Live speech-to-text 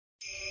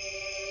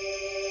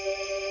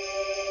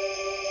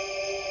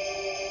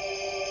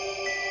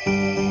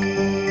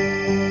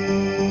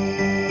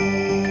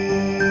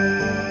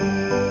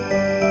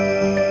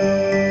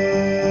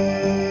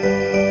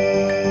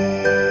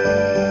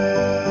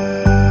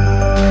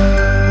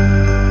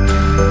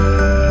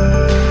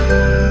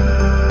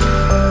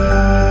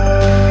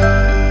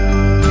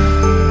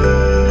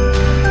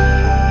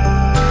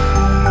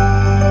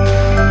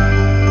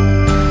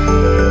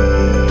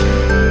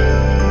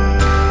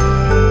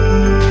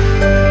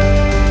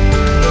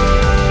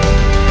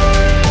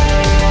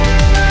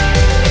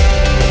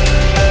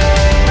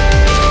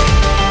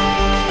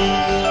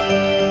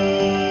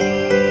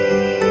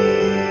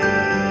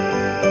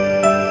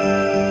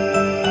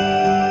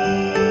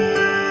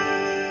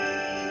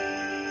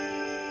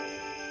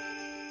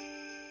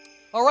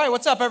All right,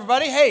 what's up,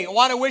 everybody? Hey, I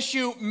want to wish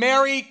you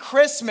Merry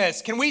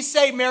Christmas. Can we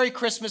say Merry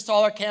Christmas to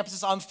all our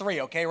campuses on three?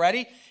 Okay,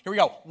 ready? Here we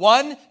go.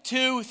 1,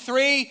 2,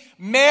 3.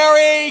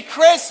 Merry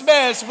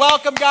Christmas.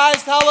 Welcome,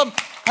 guys. Tell them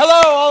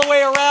hello all the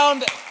way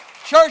around.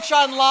 Church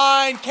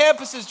online,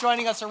 campuses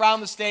joining us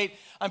around the state.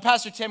 I'm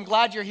Pastor Tim.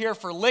 Glad you're here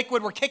for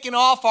Liquid. We're kicking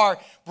off our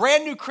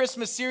brand new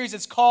Christmas series.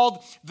 It's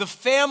called The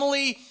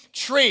Family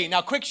Tree.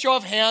 Now, quick show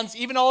of hands,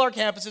 even all our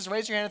campuses,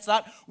 raise your hand. It's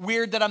not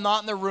weird that I'm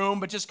not in the room,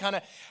 but just kind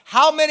of,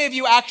 how many of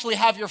you actually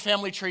have your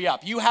family tree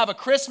up? You have a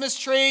Christmas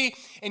tree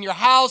in your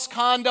house,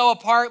 condo,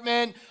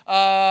 apartment,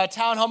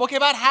 townhome. Okay,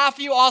 about half of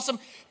you, awesome.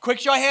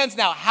 Quick show of hands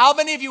now. How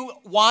many of you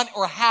want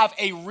or have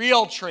a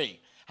real tree?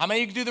 How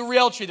many of you do the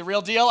real tree, the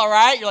real deal? All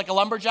right, you're like a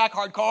lumberjack,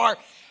 hardcore.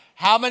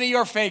 How many of you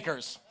are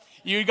fakers?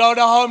 You go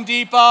to Home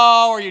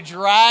Depot or you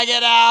drag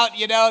it out,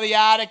 the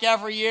attic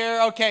every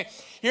year. Okay,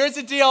 here's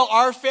the deal.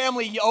 Our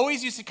family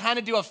always used to kind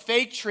of do a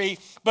fake tree,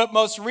 but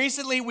most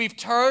recently we've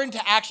turned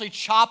to actually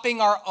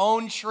chopping our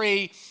own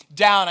tree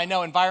down. I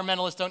know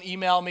environmentalists don't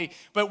email me,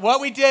 but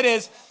what we did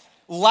is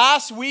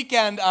last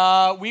weekend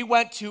we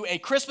went to a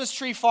Christmas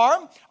tree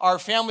farm. Our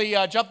family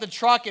jumped the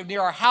truck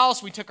near our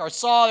house. We took our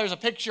saw. There's a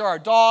picture of our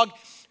dog.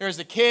 There's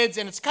the kids,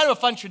 and it's kind of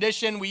a fun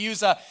tradition. We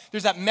use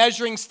there's that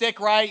measuring stick,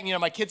 right? And,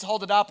 my kids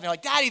hold it up, and they're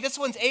like, Daddy, this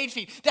one's 8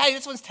 feet. Daddy,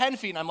 this one's 10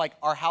 feet. And I'm like,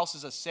 our house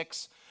is a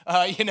 6.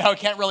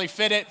 Can't really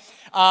fit it.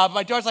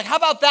 My daughter's like, how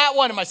about that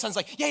one? And my son's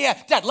like, yeah,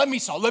 Dad, let me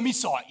saw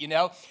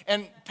it,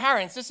 And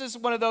parents, this is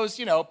one of those,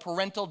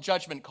 parental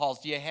judgment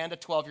calls. Do you hand a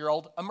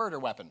 12-year-old a murder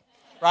weapon,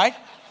 right?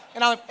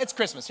 And I'm like, it's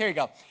Christmas. Here you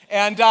go.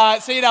 And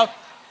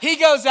he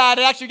goes out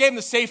and actually gave him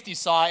the safety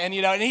saw, and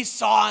he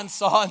saw. And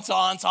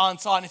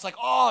he's like,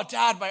 oh,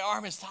 Dad, my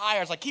arm is tired.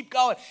 I was like, keep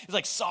going. He's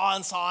like, saw.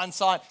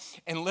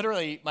 And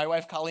literally, my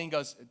wife, Colleen,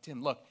 goes,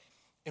 Tim, look.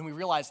 And we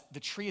realized the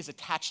tree is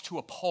attached to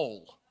a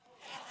pole.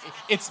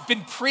 It's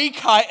been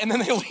pre-cut, and then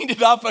they leaned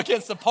it up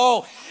against the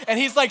pole. And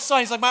he's like,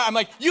 sawing. He's like, I'm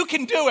like, you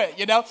can do it,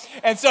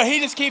 And so he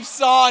just keeps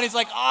sawing. He's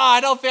like,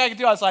 I don't think I can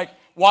do it. I was like,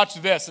 watch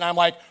this. And I'm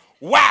like,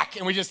 whack,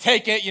 and we just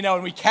take it,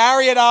 and we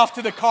carry it off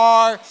to the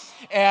car,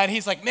 and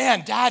he's like,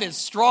 man, Dad is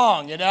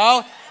strong,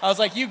 I was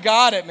like, you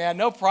got it, man,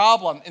 no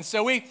problem. And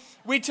so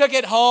we took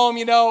it home,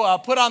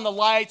 put on the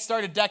lights,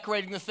 started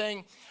decorating the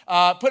thing,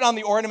 put on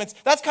the ornaments.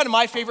 That's kind of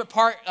my favorite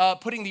part,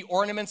 putting the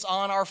ornaments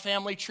on our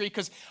family tree,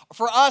 because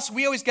for us,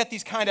 we always get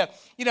these kind of,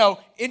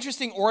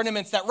 interesting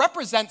ornaments that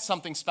represent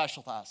something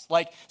special to us,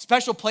 like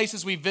special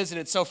places we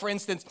visited. So for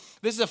instance,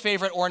 this is a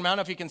favorite ornament. I don't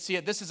know if you can see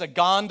it. This is a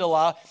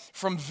gondola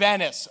from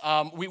Venice.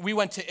 We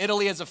went to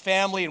Italy as a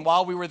family, and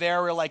while we were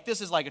there, we were like,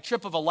 this is like a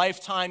trip of a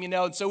lifetime,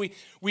 and so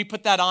we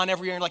put that on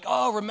every year, and like,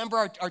 oh, remember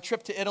our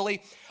trip to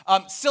Italy?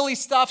 Silly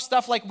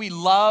stuff like we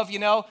love,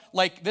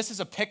 like this is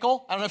a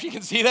pickle. I don't know if you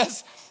can see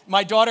this.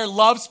 My daughter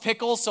loves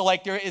pickles, so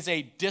like there is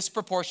a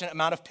disproportionate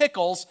amount of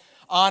pickles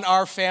on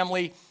our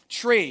family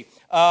tree.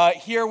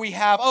 Here we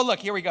have, oh look,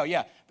 here we go,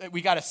 yeah.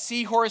 We got a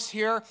seahorse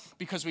here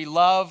because we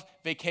love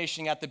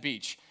vacationing at the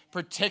beach.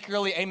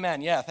 Particularly,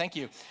 amen, yeah, thank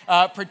you.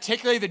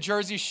 Particularly the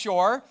Jersey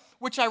Shore,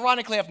 which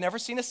ironically I've never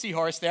seen a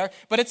seahorse there,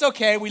 but it's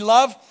okay. We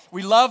love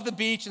the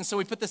beach, and so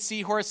we put the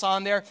seahorse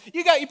on there.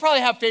 You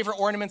probably have favorite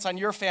ornaments on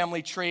your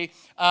family tree.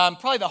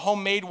 Probably the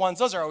homemade ones.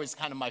 Those are always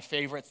kind of my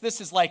favorites. This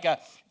is like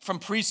from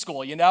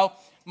preschool,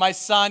 My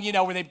son,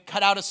 where they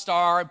cut out a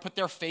star and put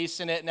their face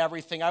in it and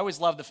everything. I always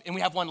love and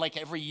we have one like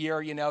every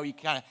year, you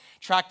kind of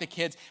track the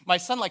kids. My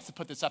son likes to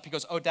put this up. He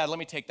goes, oh, Dad, let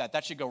me take that.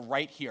 That should go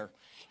right here.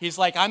 He's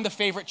like, I'm the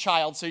favorite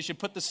child, so you should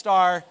put the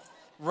star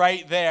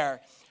right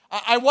there.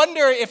 I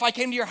wonder if I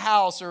came to your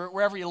house or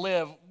wherever you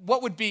live,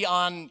 what would be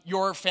on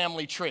your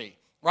family tree,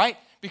 right?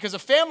 Because a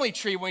family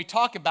tree, when we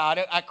talk about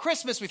it, at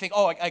Christmas we think,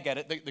 oh, I get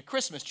it, the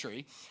Christmas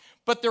tree.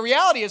 But the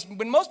reality is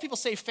when most people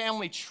say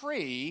family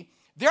tree,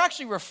 they're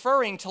actually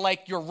referring to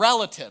like your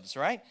relatives,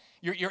 right?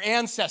 Your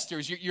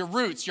ancestors, your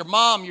roots, your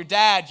mom, your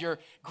dad, your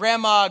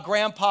grandma,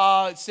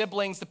 grandpa,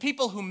 siblings, the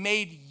people who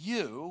made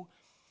you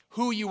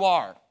who you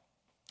are.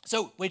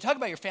 So when you talk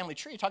about your family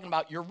tree, you're talking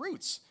about your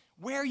roots,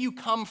 where you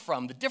come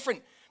from, the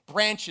different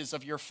branches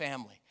of your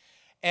family.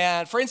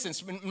 And for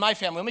instance, in my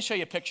family, let me show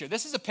you a picture.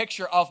 This is a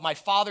picture of my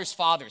father's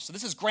father. So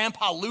this is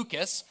Grandpa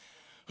Lucas,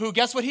 who,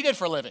 guess what he did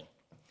for a living?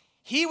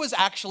 He was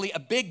actually a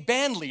big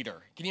band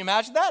leader. Can you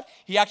imagine that?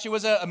 He actually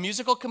was a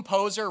musical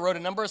composer, wrote a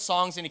number of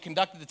songs, and he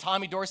conducted the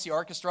Tommy Dorsey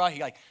Orchestra.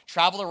 He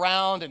traveled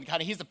around, and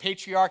he's the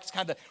patriarch. He's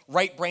kind of the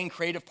right brain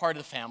creative part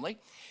of the family.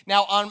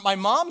 Now, on my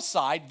mom's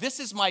side, this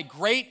is my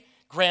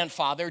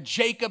great-grandfather,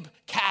 Jacob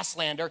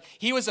Casslander.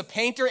 He was a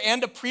painter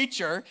and a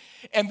preacher,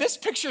 and this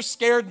picture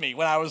scared me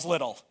when I was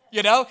little.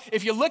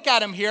 If you look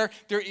at him here,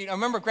 I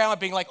remember Grandma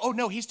being like, oh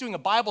no, he's doing a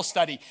Bible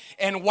study,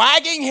 and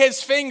wagging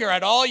his finger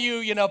at all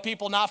you,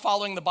 people not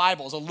following the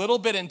Bible is a little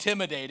bit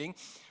intimidating.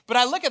 But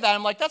I look at that,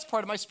 I'm like, that's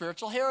part of my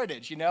spiritual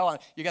heritage, You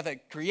got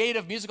the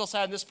creative musical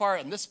side in this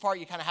part, and this part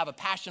you kind of have a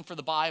passion for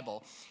the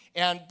Bible.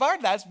 And part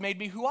of that's made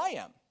me who I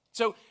am.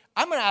 So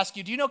I'm going to ask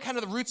you, do you know kind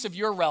of the roots of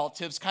your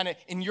relatives kind of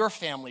in your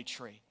family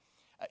tree?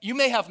 You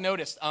may have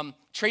noticed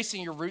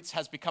tracing your roots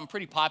has become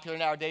pretty popular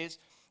nowadays.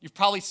 You've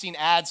probably seen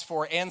ads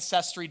for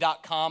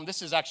Ancestry.com.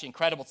 This is actually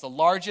incredible. It's the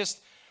largest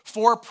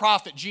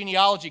for-profit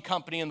genealogy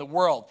company in the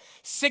world.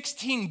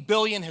 16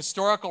 billion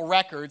historical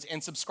records,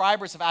 and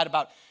subscribers have had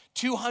about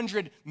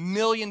 200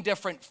 million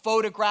different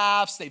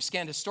photographs. They've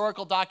scanned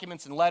historical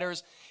documents and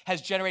letters,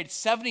 has generated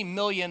 70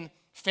 million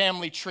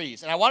family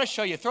trees. And I want to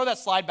show you, throw that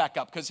slide back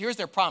up, because here's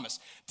their promise.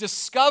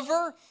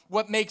 Discover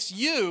what makes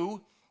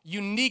you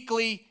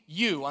uniquely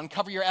you.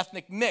 Uncover your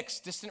ethnic mix,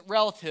 distant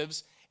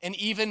relatives, and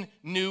even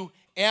new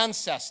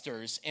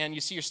ancestors. And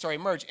you see your story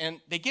emerge.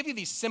 And they give you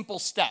these simple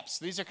steps.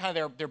 These are kind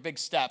of their big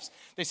steps.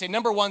 They say,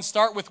 number one,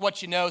 start with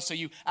what you know. So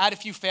you add a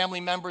few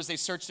family members. They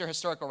search their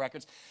historical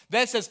records.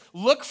 Then it says,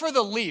 look for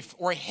the leaf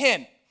or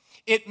hint.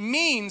 It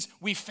means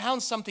we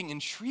found something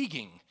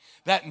intriguing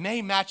that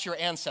may match your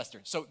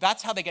ancestors. So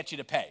that's how they get you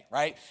to pay,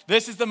 right?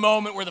 This is the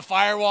moment where the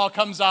firewall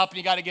comes up and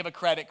you got to give a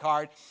credit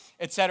card,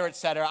 et cetera, et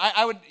cetera.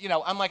 I would,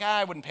 I'm like,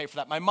 I wouldn't pay for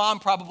that. My mom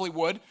probably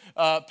would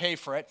pay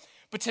for it.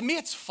 But to me,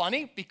 it's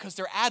funny because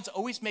their ads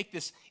always make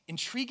this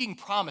intriguing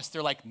promise.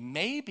 They're like,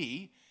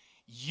 maybe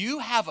you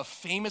have a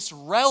famous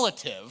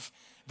relative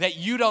that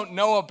you don't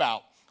know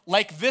about.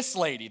 Like this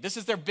lady. This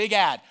is their big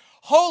ad.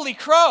 Holy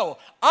crow,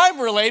 I'm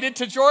related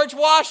to George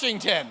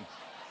Washington.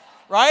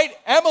 Right?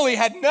 Emily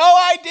had no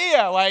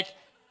idea. Like,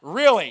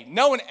 really,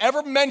 no one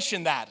ever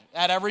mentioned that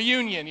at a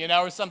reunion,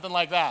 or something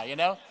like that,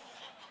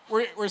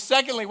 We're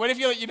secondly, what if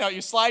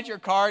you slide your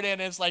card in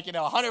and it's like,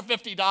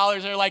 $150,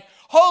 and they're like,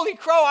 holy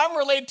crow, I'm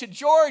related to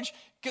George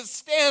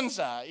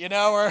Costanza,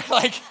 or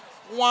like,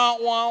 wah,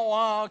 wah,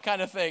 wah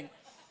kind of thing.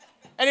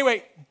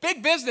 Anyway,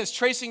 big business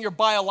tracing your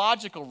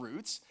biological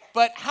roots,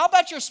 but how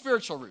about your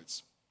spiritual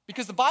roots?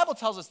 Because the Bible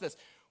tells us this.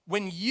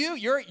 When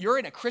you're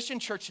in a Christian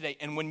church today,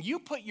 and when you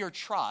put your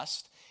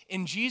trust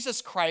in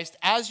Jesus Christ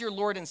as your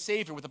Lord and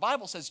Savior, what the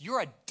Bible says,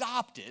 you're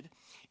adopted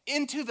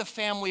into the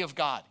family of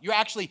God. You're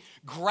actually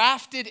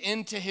grafted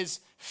into his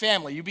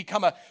family. You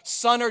become a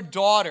son or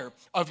daughter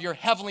of your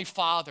heavenly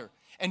Father.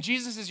 And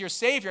Jesus is your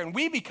Savior, and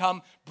we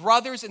become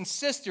brothers and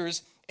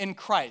sisters in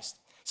Christ.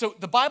 So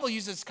the Bible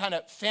uses kind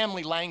of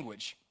family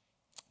language.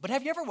 But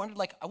have you ever wondered,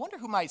 I wonder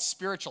who my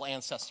spiritual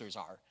ancestors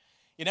are?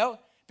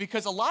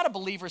 Because a lot of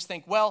believers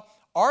think, well,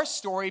 our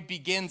story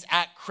begins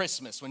at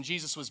Christmas when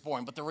Jesus was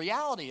born. But the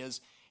reality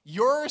is,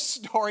 your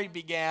story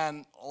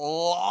began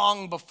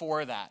long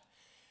before that.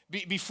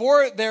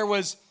 Before there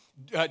was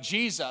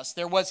Jesus,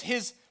 there was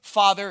his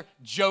father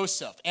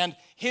Joseph and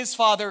his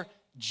father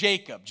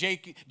Jacob.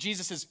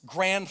 Jesus'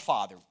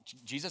 grandfather.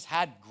 Jesus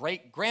had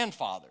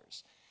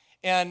great-grandfathers.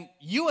 And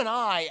you and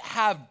I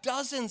have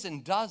dozens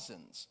and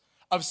dozens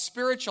of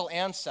spiritual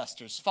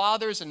ancestors,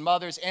 fathers and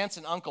mothers, aunts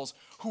and uncles,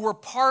 who were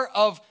part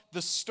of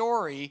the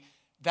story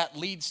that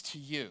leads to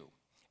you.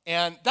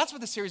 And that's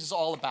what the series is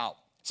all about.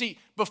 See,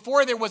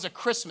 before there was a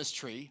Christmas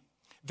tree,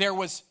 there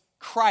was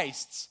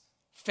Christ's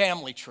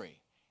family tree.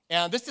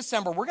 And this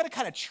December, we're going to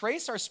kind of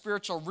trace our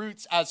spiritual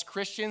roots as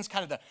Christians,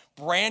 kind of the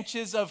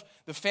branches of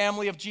the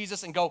family of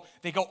Jesus, and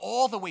they go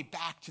all the way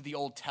back to the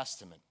Old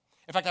Testament.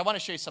 In fact, I want to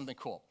show you something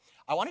cool.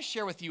 I want to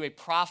share with you a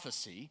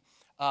prophecy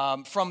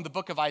from the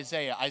book of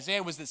Isaiah.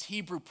 Isaiah was this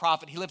Hebrew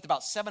prophet. He lived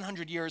about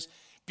 700 years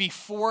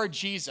before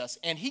Jesus,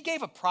 and he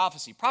gave a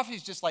prophecy. Prophecy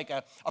is just like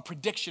a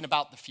prediction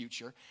about the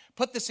future.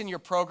 Put this in your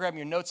program,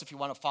 your notes, if you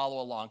want to follow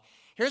along.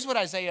 Here's what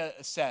Isaiah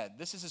said.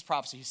 This is his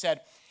prophecy. He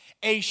said,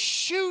 a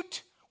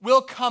shoot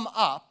will come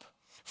up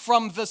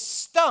from the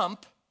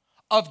stump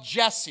of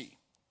Jesse,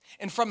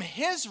 and from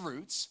his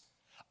roots,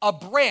 a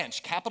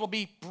branch, capital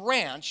B,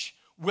 branch,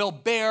 will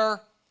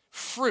bear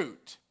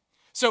fruit.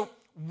 So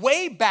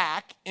way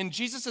back in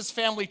Jesus'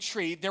 family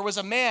tree, there was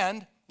a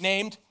man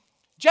named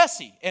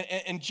Jesse.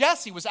 And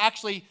Jesse was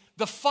actually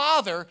the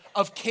father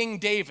of King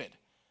David,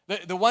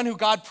 the one who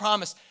God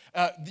promised,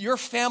 your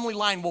family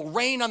line will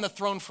reign on the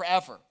throne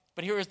forever.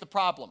 But here is the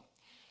problem.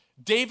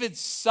 David's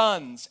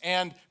sons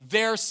and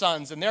their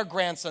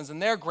grandsons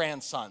and their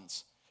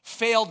grandsons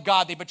failed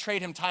God. They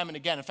betrayed him time and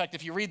again. In fact,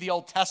 if you read the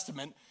Old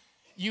Testament,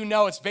 you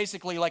know it's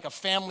basically like a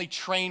family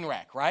train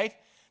wreck, right?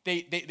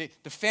 The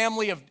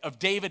family of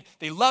David,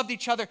 they loved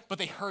each other, but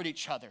they hurt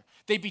each other.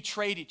 They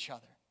betrayed each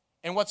other.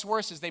 And what's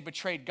worse is they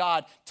betrayed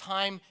God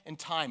time and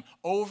time,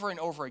 over and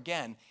over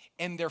again,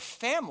 and their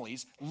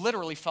families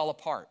literally fell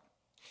apart.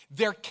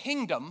 Their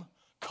kingdom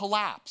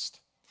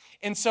collapsed.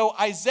 And so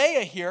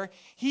Isaiah here,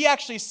 he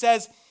actually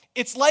says,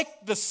 it's like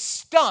the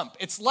stump.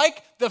 It's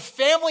like the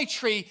family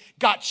tree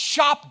got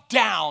chopped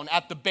down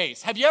at the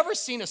base. Have you ever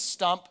seen a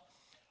stump?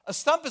 A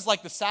stump is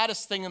like the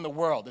saddest thing in the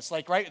world. It's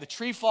like, right, the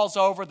tree falls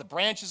over, the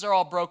branches are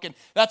all broken.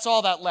 That's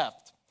all that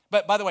left.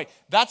 But by the way,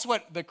 that's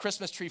what the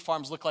Christmas tree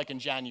farms look like in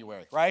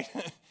January, right?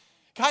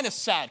 Kind of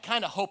sad,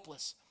 kind of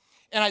hopeless.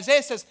 And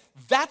Isaiah says,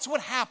 that's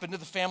what happened to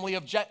the family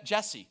of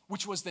Jesse,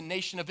 which was the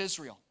nation of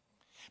Israel.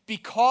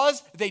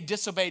 Because they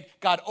disobeyed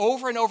God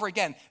over and over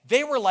again,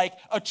 they were like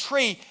a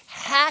tree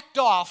hacked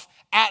off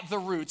at the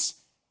roots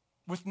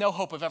with no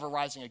hope of ever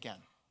rising again.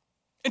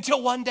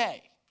 Until one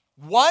day,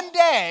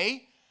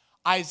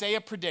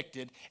 Isaiah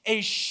predicted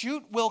a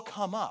shoot will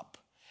come up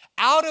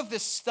out of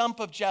this stump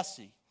of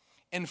Jesse,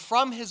 and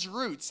from his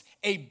roots,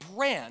 a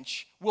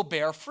branch will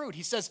bear fruit.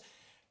 He says,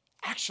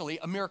 actually,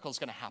 a miracle is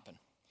going to happen.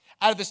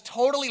 Out of this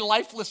totally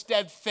lifeless,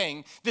 dead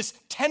thing, this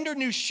tender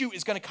new shoot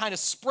is going to kind of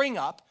spring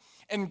up,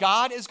 and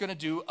God is going to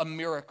do a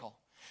miracle.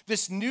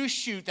 This new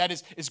shoot that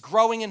is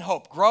growing in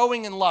hope,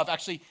 growing in love,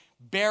 actually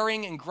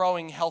bearing and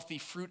growing healthy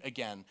fruit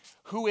again.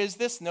 Who is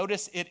this?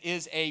 Notice it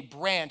is a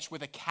branch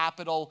with a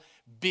capital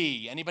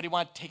B. Anybody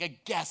want to take a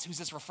guess who's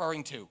this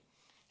referring to?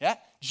 Yeah?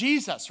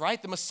 Jesus,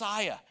 right? The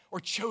Messiah or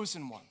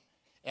chosen one.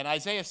 And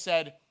Isaiah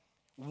said,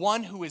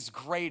 one who is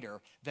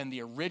greater than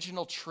the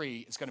original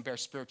tree is going to bear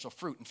spiritual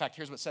fruit. In fact,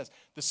 here's what it says.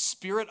 The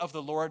Spirit of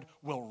the Lord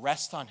will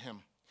rest on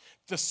him.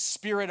 The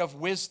Spirit of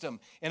wisdom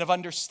and of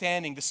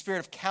understanding, the Spirit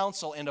of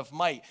counsel and of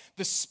might,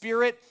 the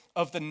Spirit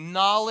of the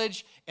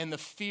knowledge and the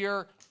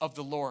fear of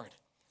the Lord.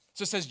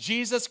 So it says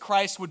Jesus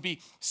Christ would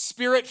be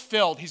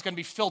Spirit-filled. He's going to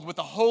be filled with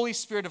the Holy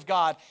Spirit of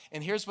God.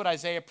 And here's what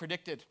Isaiah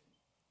predicted.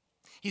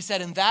 He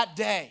said, in that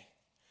day,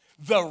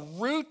 the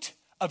root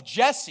of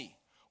Jesse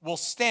will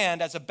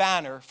stand as a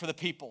banner for the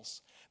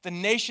peoples. The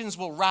nations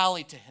will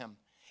rally to him,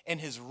 and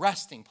his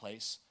resting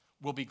place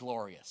will be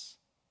glorious.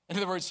 In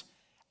other words,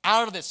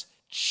 out of this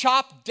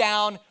chopped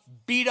down,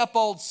 beat up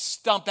old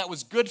stump that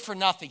was good for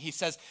nothing, he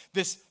says,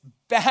 this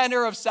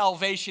banner of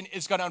salvation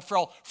is going to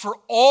unfurl for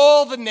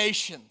all the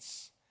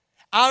nations.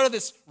 Out of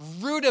this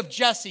root of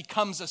Jesse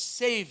comes a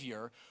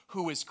Savior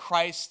who is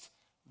Christ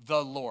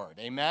the Lord.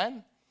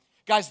 Amen?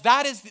 Guys,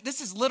 this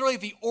is literally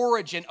the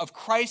origin of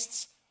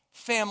Christ's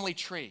family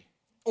tree,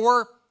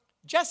 or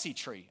Jesse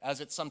tree,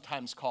 as it's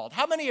sometimes called.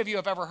 How many of you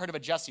have ever heard of a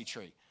Jesse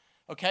tree?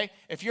 Okay?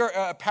 If you're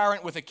a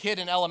parent with a kid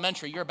in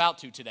elementary, you're about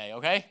to today,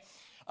 okay?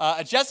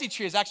 A Jesse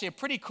tree is actually a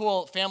pretty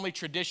cool family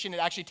tradition. It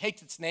actually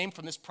takes its name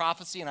from this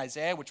prophecy in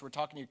Isaiah, which we're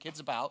talking to your kids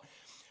about.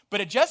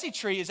 But a Jesse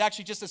tree is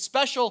actually just a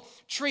special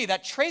tree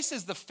that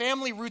traces the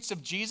family roots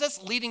of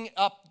Jesus leading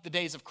up the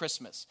days of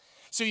Christmas.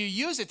 So you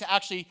use it to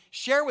actually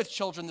share with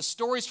children the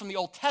stories from the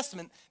Old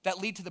Testament that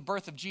lead to the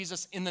birth of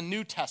Jesus in the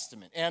New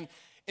Testament. And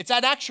it's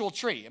that actual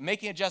tree.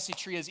 Making a Jesse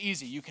tree is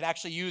easy. You could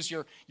actually use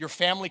your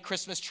family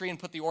Christmas tree and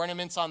put the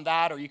ornaments on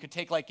that, or you could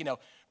take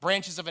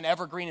branches of an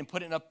evergreen and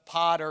put it in a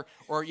pot,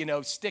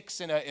 or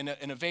sticks in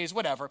a vase,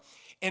 whatever.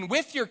 And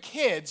with your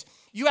kids,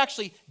 you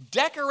actually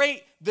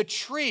decorate the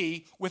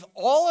tree with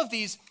all of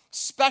these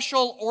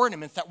special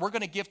ornaments that we're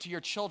going to give to your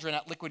children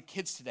at Liquid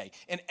Kids today.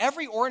 And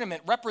every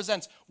ornament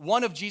represents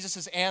one of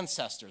Jesus'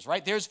 ancestors,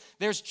 right?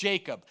 There's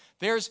Jacob,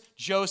 there's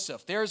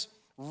Joseph, there's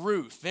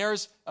Ruth,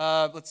 there's,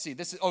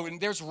 and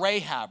there's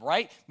Rahab,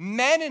 right?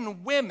 Men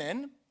and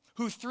women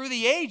who through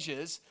the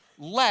ages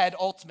led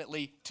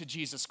ultimately to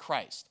Jesus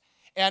Christ.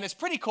 And it's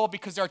pretty cool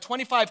because there are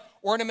 25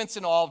 ornaments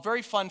in all,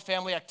 very fun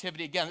family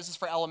activity. Again, this is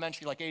for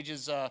elementary, like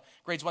ages,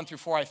 grades 1 through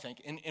 4, I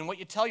think. And what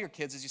you tell your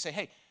kids is you say,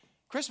 hey,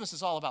 Christmas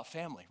is all about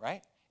family,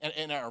 right?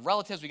 And our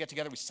relatives, we get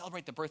together, we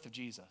celebrate the birth of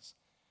Jesus.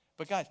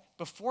 But guys,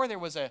 before there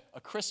was a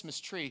Christmas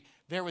tree,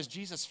 there was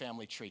Jesus'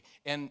 family tree.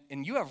 And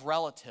you have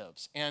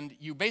relatives, and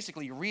you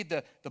read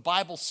the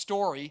Bible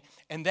story,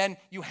 and then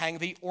you hang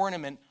the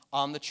ornament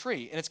on the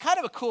tree. And it's kind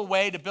of a cool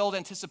way to build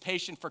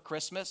anticipation for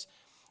Christmas.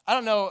 I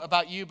don't know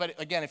about you, but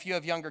again, if you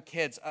have younger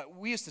kids,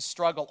 we used to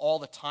struggle all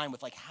the time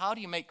with how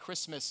do you make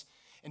Christmas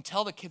and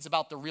tell the kids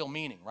about the real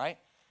meaning, right?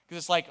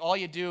 Because it's all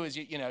you do is,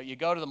 you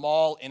go to the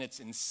mall and it's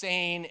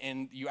insane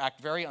and you act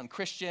very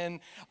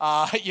unchristian,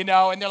 and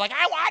they're like,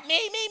 I want me.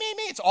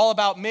 It's all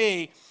about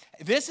me.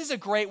 This is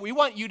we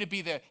want you to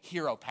be the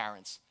hero,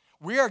 parents.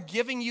 We are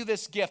giving you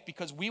this gift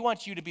because we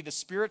want you to be the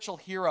spiritual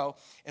hero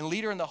and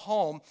leader in the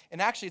home.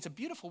 And actually, it's a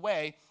beautiful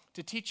way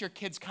to teach your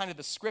kids kind of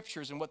the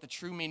scriptures and what the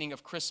true meaning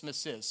of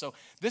Christmas is. So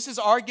this is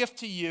our gift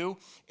to you,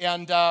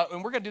 and we're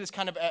going to do this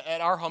kind of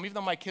at our home. Even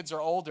though my kids are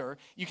older,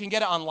 you can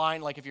get it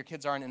online. Like if your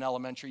kids aren't in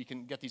elementary, you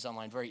can get these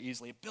online very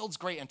easily. It builds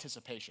great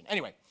anticipation.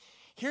 Anyway,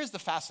 here's the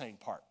fascinating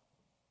part.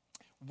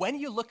 When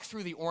you look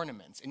through the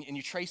ornaments and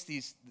you trace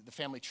the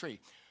family tree,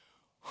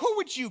 who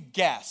would you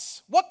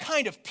guess? What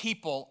kind of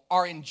people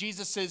are in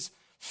Jesus'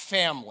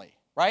 family,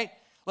 right?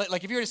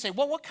 Like if you were to say,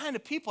 well, what kind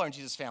of people are in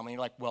Jesus' family? And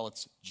you're like, well,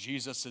 it's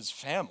Jesus'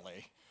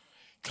 family.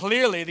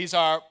 Clearly, these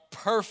are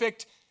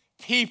perfect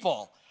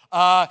people.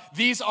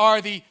 These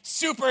are the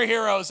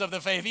superheroes of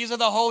the faith. These are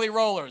the holy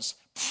rollers.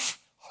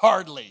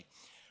 Hardly.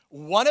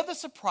 One of the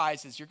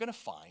surprises you're going to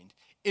find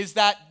is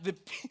that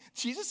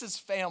Jesus'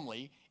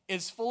 family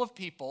is full of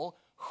people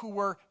who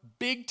were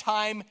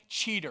big-time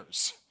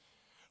cheaters,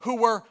 who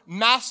were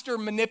master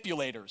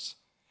manipulators,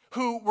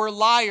 who were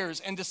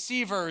liars and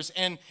deceivers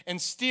and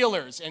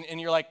stealers.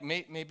 And you're like,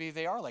 maybe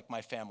they are like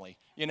my family,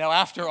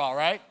 after all,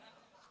 right?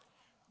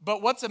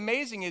 But what's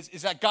amazing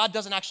is that God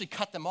doesn't actually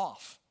cut them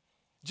off.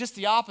 Just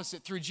the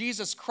opposite. Through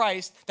Jesus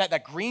Christ,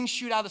 that green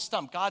shoot out of the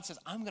stump, God says,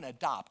 I'm going to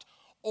adopt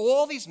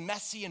all these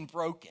messy and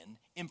broken,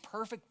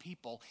 imperfect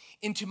people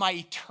into my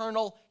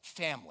eternal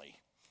family.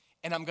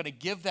 And I'm going to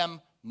give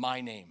them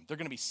my name. They're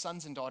going to be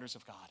sons and daughters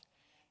of God.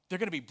 They're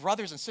going to be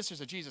brothers and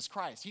sisters of Jesus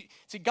Christ.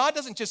 See, God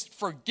doesn't just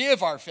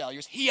forgive our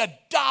failures. He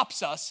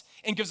adopts us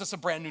and gives us a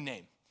brand new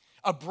name,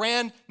 a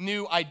brand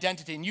new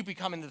identity, and you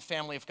become into the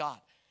family of God.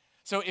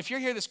 So if you're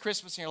here this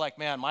Christmas and you're like,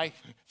 man, my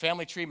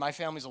family tree, my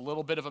family's a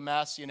little bit of a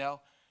mess,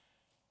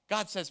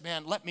 God says,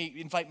 man,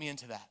 invite me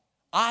into that.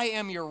 I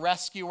am your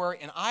rescuer,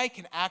 and I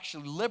can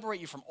actually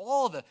liberate you from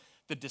all the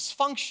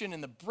dysfunction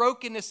and the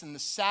brokenness and the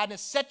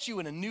sadness, set you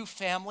in a new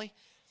family.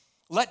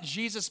 Let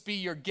Jesus be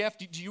your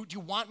gift. Do you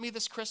want me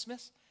this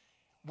Christmas?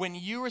 When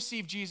you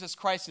receive Jesus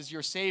Christ as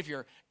your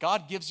Savior,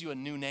 God gives you a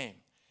new name,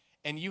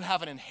 and you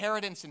have an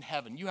inheritance in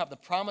heaven. You have the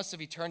promise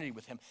of eternity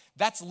with him.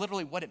 That's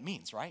literally what it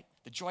means, right?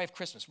 The joy of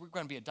Christmas. We're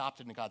going to be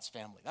adopted into God's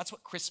family. That's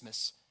what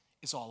Christmas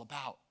is all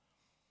about.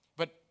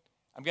 But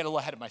I'm getting a little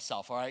ahead of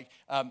myself, all right?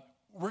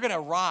 We're going to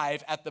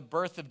arrive at the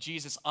birth of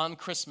Jesus on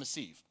Christmas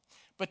Eve.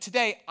 But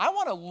today, I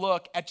want to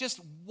look at just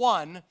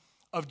one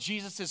of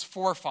Jesus'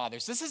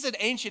 forefathers. This is an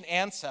ancient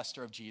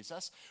ancestor of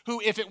Jesus,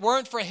 who, if it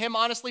weren't for him,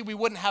 honestly, we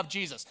wouldn't have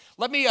Jesus.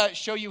 Let me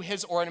show you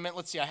his ornament.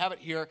 Let's see, I have it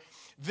here.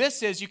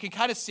 This is, you can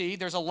kind of see,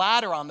 there's a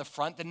ladder on the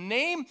front. The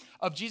name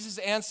of Jesus'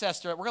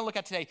 ancestor, we're going to look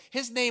at today,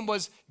 his name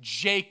was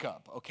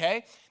Jacob,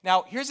 okay?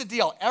 Now, here's the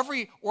deal.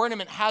 Every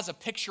ornament has a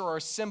picture or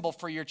a symbol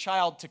for your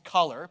child to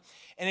color.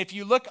 And if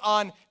you look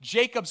on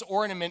Jacob's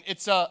ornament,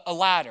 it's a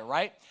ladder,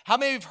 right? How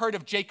many of you have heard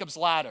of Jacob's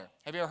ladder?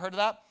 Have you ever heard of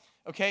that?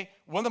 Okay,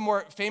 one of the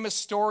more famous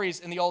stories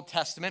in the Old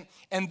Testament.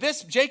 And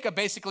this Jacob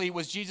basically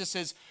was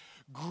Jesus's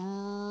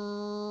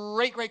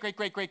great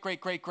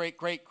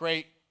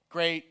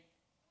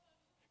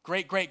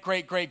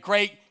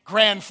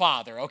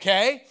grandfather,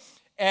 okay?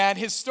 And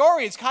his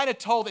story is kind of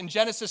told in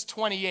Genesis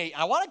 28.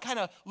 I want to kind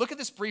of look at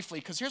this briefly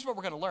because here's what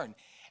we're going to learn.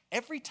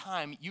 Every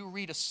time you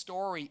read a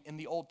story in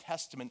the Old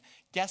Testament,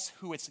 guess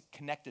who it's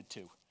connected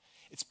to?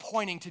 It's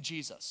pointing to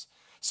Jesus.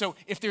 So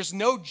if there's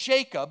no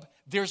Jacob,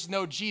 there's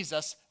no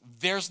Jesus,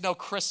 there's no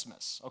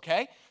Christmas,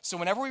 okay? So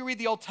whenever we read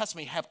the Old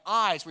Testament, you have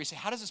eyes where you say,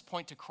 how does this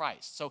point to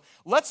Christ? So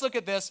let's look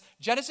at this.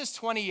 Genesis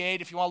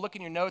 28, if you want to look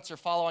in your notes or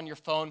follow on your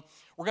phone,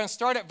 we're going to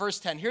start at verse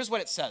 10. Here's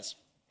what it says.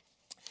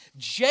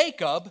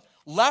 Jacob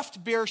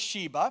left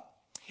Beersheba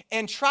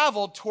and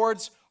traveled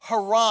towards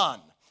Haran.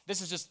 This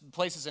is just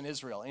places in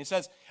Israel. And he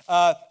says,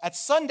 at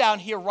sundown,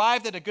 he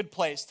arrived at a good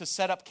place to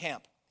set up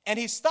camp. And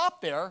he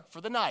stopped there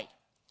for the night.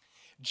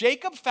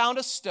 Jacob found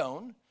a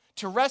stone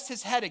to rest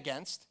his head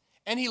against,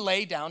 and he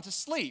lay down to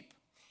sleep.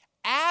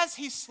 As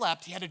he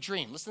slept, he had a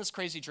dream. Listen to this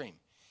crazy dream.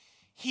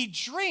 He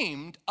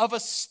dreamed of a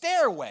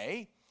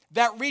stairway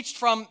that reached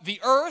from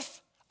the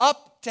earth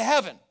up to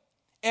heaven.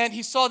 And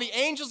he saw the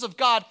angels of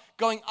God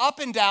going up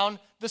and down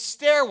the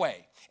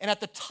stairway. And at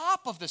the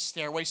top of the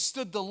stairway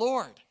stood the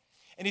Lord.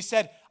 And he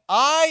said,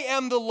 I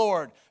am the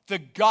Lord, the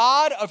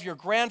God of your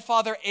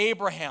grandfather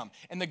Abraham,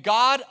 and the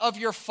God of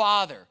your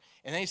father.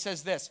 And then he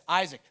says this,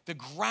 Isaac, the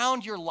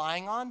ground you're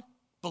lying on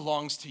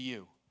belongs to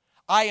you.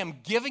 I am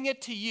giving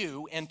it to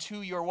you and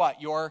to your what?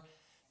 Your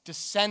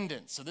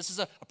descendants. So this is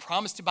a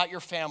promise about your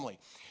family.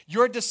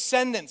 Your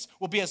descendants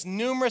will be as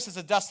numerous as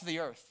the dust of the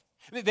earth.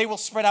 They will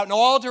spread out in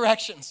all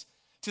directions,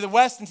 to the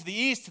west and to the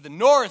east, to the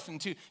north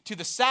and to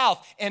the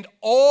south. And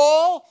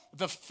all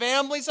the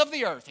families of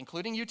the earth,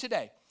 including you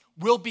today,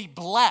 will be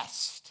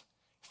blessed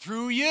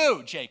through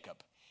you, Jacob,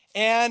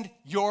 and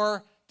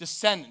your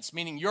descendants,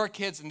 meaning your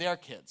kids and their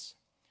kids.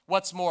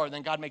 What's more,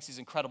 then God makes these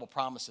incredible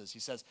promises. He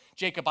says,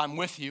 Jacob, I'm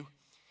with you,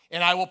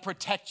 and I will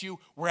protect you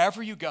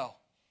wherever you go.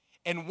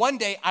 And one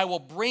day I will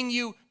bring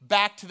you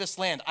back to this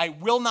land. I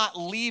will not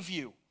leave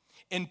you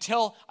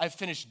until I've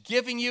finished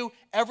giving you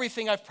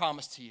everything I've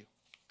promised to you.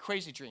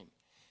 Crazy dream.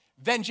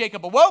 Then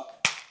Jacob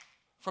awoke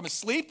from his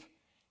sleep.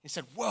 He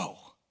said, whoa,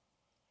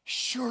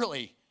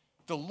 surely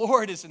the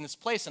Lord is in this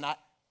place, and I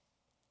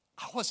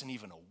wasn't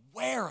even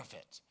aware of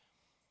it.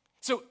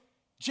 So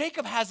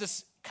Jacob has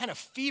this kind of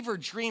fever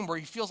dream where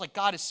he feels like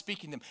God is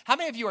speaking to him. How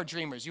many of you are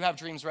dreamers? You have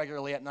dreams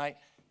regularly at night?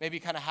 Maybe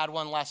you kind of had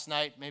one last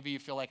night. Maybe you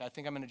feel like, I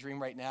think I'm in a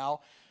dream right now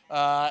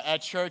at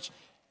church.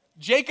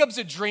 Jacob's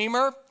a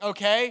dreamer,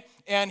 okay?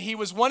 And he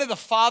was one of the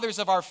fathers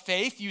of our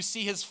faith. You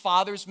see his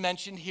fathers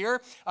mentioned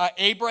here.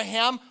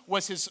 Abraham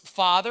was his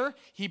father.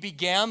 He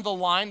began the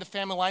line, the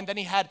family line. Then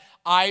he had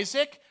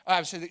Isaac.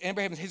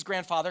 Abraham was his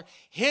grandfather.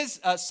 His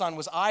son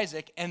was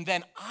Isaac. And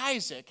then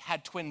Isaac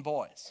had twin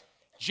boys,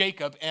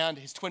 Jacob and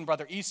his twin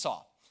brother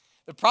Esau.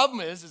 The problem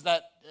is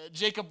that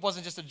Jacob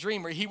wasn't just a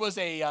dreamer. He was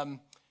there's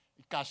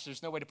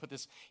no way to put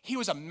this. He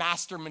was a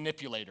master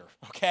manipulator,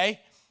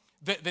 okay?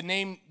 The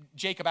name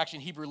Jacob actually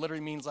in Hebrew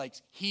literally means like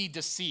he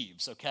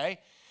deceives, okay?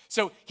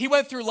 So he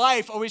went through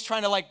life always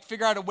trying to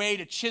figure out a way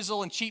to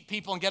chisel and cheat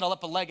people and get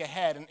up a leg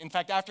ahead. And in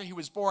fact, after he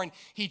was born,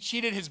 he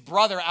cheated his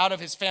brother out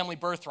of his family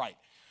birthright.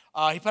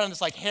 He put on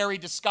this hairy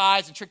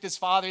disguise and tricked his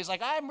father. He's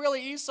like, I'm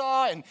really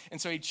Esau.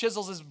 And so he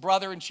chisels his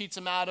brother and cheats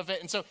him out of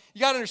it. And so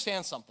you got to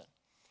understand something.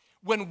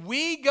 When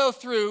we go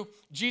through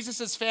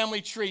Jesus'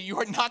 family tree, you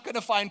are not going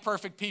to find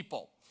perfect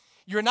people.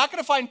 You're not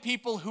going to find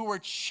people who were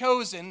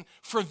chosen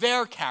for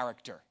their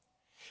character.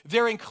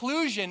 Their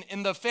inclusion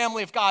in the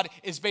family of God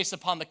is based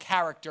upon the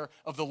character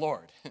of the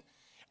Lord,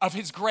 of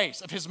his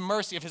grace, of his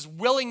mercy, of his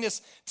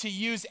willingness to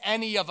use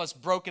any of us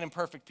broken and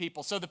perfect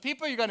people. So the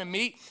people you're going to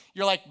meet,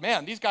 you're like,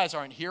 man, these guys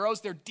aren't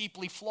heroes. They're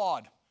deeply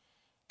flawed.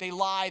 They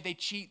lie, they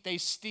cheat, they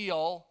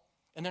steal,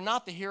 And they're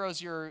not the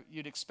heroes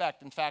you'd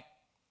expect. In fact,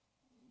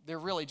 they're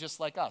really just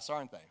like us,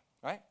 aren't they?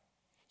 Right?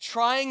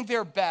 Trying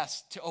their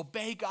best to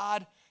obey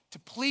God, to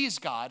please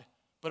God,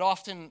 but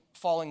often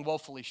falling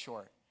woefully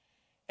short.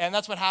 And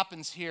that's what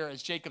happens here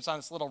as Jacob's on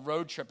this little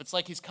road trip. It's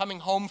like he's coming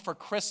home for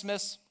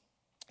Christmas.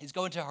 He's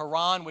going to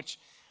Haran, which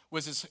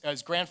was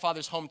his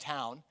grandfather's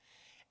hometown.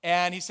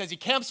 And he says he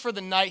camps for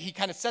the night. He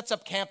kind of sets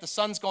up camp. The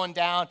sun's going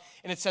down.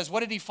 And it says,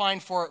 what did he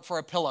find for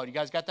a pillow? You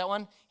guys got that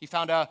one? He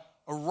found a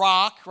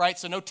rock, right?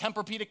 So no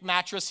Tempur-Pedic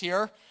mattress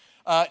here.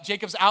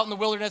 Jacob's out in the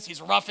wilderness.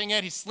 He's roughing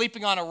it. He's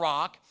sleeping on a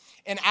rock.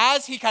 And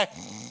as he kind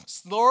of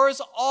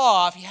slurs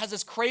off, he has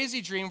this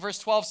crazy dream. Verse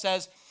 12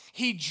 says,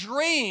 he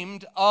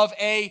dreamed of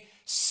a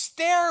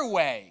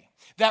stairway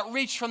that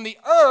reached from the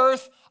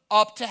earth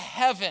up to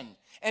heaven.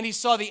 And he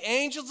saw the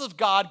angels of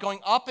God going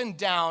up and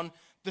down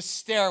the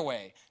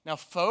stairway. Now,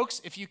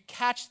 folks, if you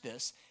catch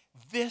this,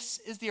 this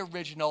is the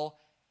original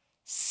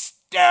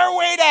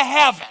Stairway to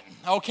Heaven,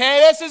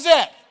 okay? This is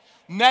it.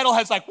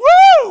 Metalhead's like,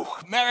 woo!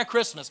 Merry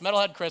Christmas,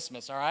 Metalhead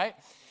Christmas, all right?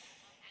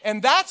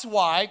 And that's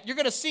why you're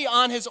going to see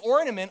on his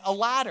ornament a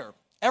ladder.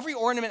 Every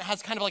ornament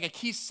has kind of like a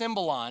key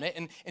symbol on it,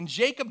 and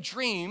Jacob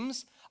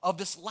dreams of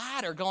this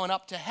ladder going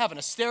up to heaven,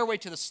 a stairway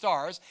to the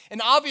stars.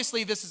 And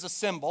obviously, this is a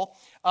symbol.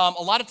 A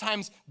lot of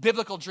times,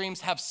 biblical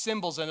dreams have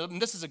symbols in them,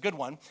 and this is a good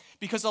one,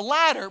 because a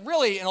ladder,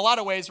 really, in a lot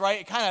of ways,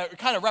 right, it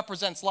kind of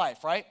represents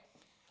life, right?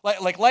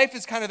 Like life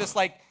is kind of this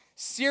like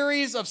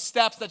series of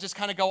steps that just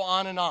kind of go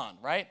on and on,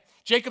 right?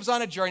 Jacob's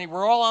on a journey.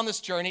 We're all on this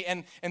journey,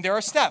 and there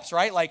are steps,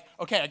 right? Like,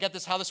 okay, I get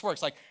this, how this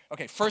works. Like,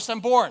 okay, first I'm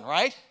born,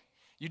 right?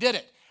 You did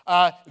it.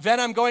 Then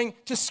I'm going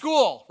to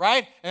school,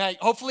 right? And I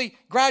hopefully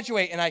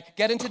graduate and I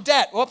get into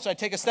debt. Whoops, I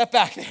take a step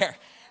back there,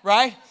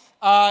 right?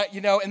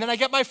 And then I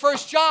get my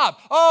first job.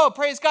 Oh,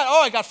 praise God.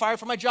 Oh, I got fired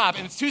from my job.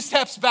 And it's 2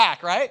 steps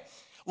back, right?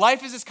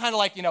 Life is just kind of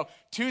like,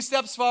 2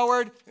 steps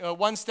forward,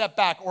 1 step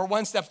back, or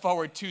 1 step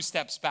forward, 2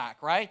 steps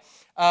back, right?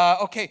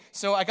 Okay,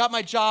 so I got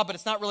my job, but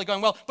it's not really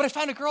going well. But I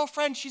found a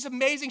girlfriend. She's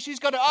amazing. She's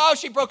going to,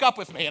 she broke up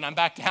with me, and I'm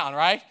back down,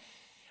 right?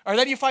 Or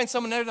then you find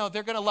someone, no,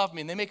 they're going to love me,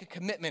 and they make a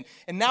commitment.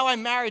 And now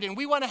I'm married, and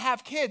we want to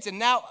have kids. And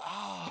now,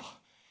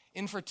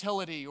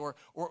 infertility or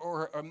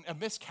a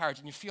miscarriage,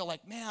 and you feel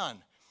like, man.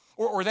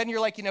 Or then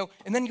you're like, and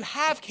then you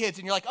have kids,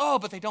 and you're like,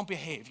 but they don't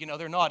behave.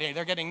 They're naughty.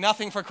 They're getting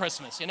nothing for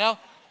Christmas,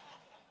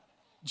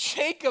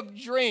 Jacob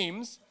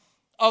dreams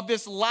of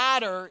this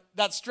ladder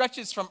that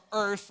stretches from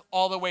earth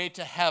all the way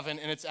to heaven,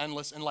 and it's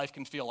endless, and life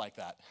can feel like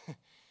that.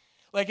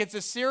 Like it's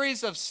a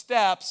series of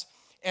steps,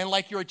 and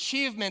like your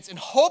achievements, and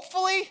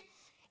hopefully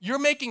you're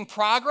making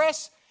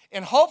progress,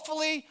 and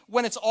hopefully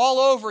when it's all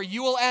over,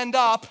 you will end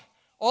up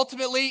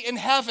ultimately in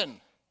heaven.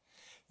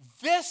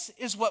 This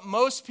is what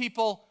most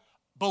people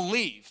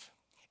believe.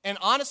 And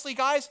honestly,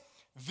 guys,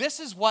 this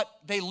is what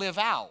they live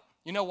out.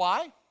 You know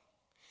why?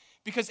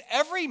 Because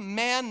every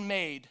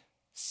man-made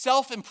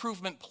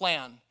self-improvement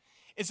plan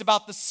is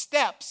about the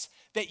steps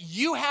that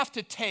you have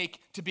to take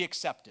to be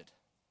accepted.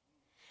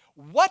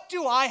 What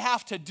do I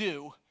have to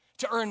do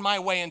to earn my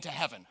way into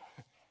heaven?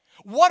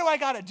 What do I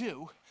got to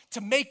do to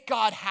make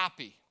God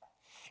happy?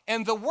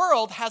 And the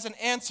world has an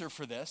answer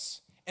for this,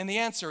 and the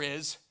answer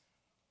is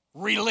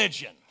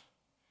religion.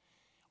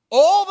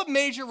 All the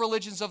major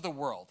religions of the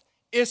world,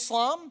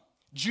 Islam,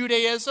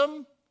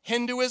 Judaism,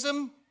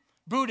 Hinduism,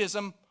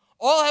 Buddhism,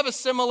 all have a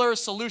similar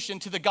solution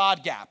to the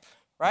God gap,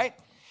 right?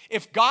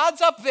 If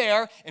God's up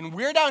there and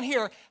we're down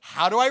here,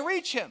 how do I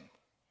reach him?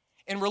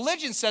 And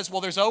religion says, well,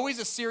 there's always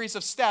a series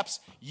of steps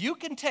you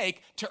can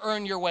take to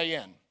earn your way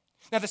in.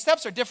 Now, the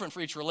steps are different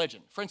for each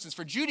religion. For instance,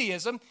 for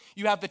Judaism,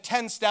 you have the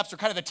 10 steps, or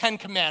kind of the 10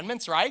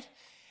 commandments, right?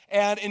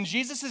 And in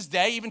Jesus'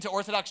 day, even to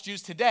Orthodox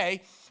Jews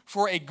today,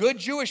 for a good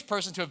Jewish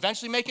person to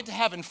eventually make it to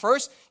heaven,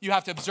 first, you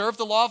have to observe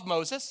the law of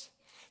Moses.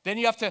 Then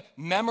you have to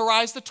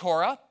memorize the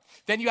Torah.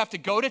 Then you have to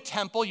go to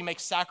temple. You make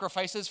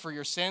sacrifices for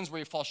your sins where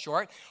you fall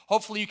short.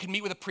 Hopefully you can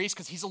meet with a priest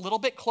because he's a little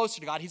bit closer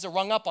to God. He's a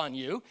rung up on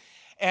you.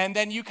 And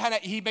then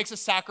he makes a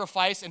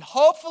sacrifice. And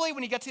hopefully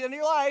when you get to the end of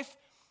your life,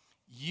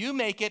 you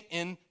make it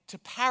into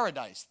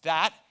paradise.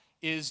 That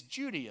is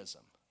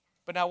Judaism.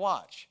 But now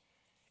watch.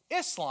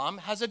 Islam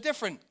has a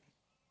different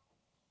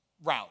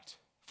route.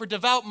 For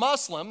devout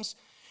Muslims,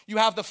 you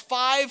have the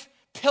 5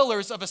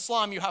 pillars of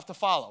Islam you have to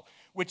follow,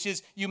 which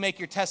is you make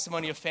your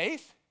testimony of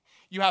faith.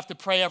 You have to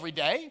pray every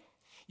day.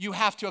 You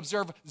have to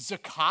observe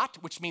zakat,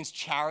 which means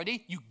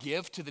charity. You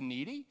give to the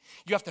needy.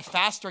 You have to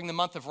fast during the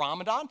month of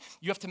Ramadan.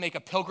 You have to make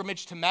a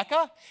pilgrimage to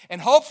Mecca.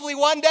 And hopefully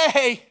one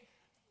day,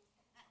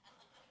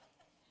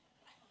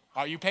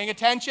 are you paying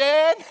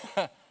attention?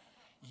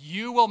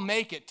 You will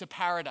make it to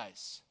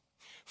paradise.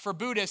 For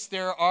Buddhists,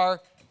 there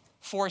are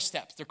 4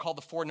 steps. They're called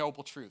the 4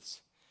 Noble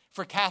Truths.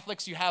 For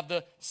Catholics, you have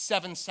the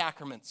 7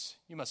 sacraments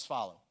you must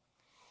follow.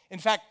 In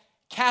fact,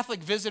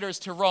 Catholic visitors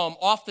to Rome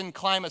often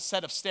climb a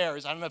set of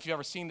stairs. I don't know if you've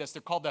ever seen this.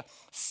 They're called the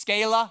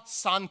Scala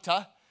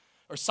Santa,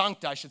 or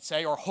Sancta, I should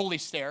say, or holy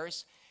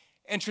stairs.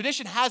 And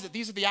tradition has it,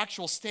 these are the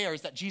actual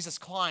stairs that Jesus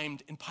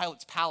climbed in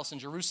Pilate's palace in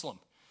Jerusalem.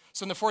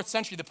 So in the 4th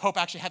century, the Pope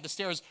actually had the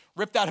stairs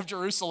ripped out of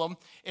Jerusalem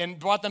and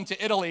brought them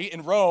to Italy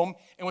and Rome.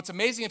 And what's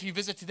amazing, if you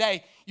visit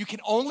today, you can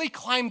only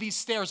climb these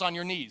stairs on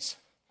your knees.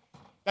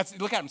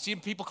 Look at them. See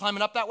people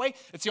climbing up that way?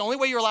 It's the only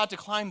way you're allowed to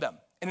climb them.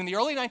 And in the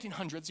early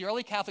 1900s, the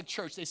early Catholic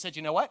Church, they said,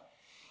 you know what?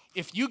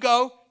 If you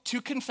go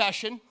to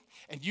confession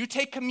and you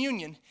take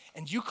communion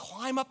and you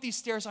climb up these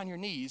stairs on your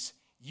knees,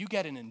 you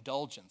get an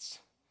indulgence,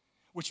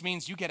 which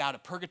means you get out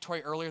of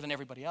purgatory earlier than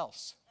everybody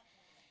else.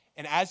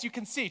 And as you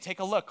can see, take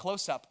a look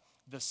close up,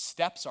 the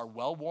steps are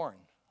well worn,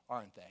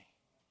 aren't they?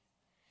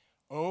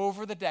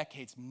 Over the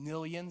decades,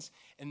 millions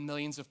and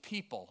millions of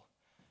people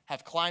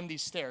have climbed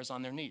these stairs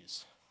on their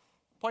knees.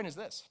 Point is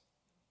this,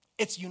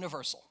 it's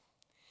universal.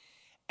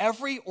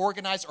 Every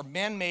organized or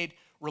man-made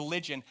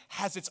religion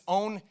has its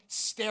own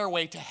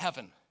stairway to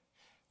heaven.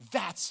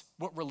 That's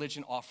what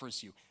religion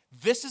offers you.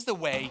 This is the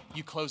way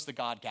you close the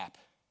God gap.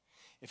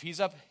 If he's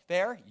up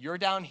there, you're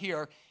down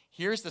here.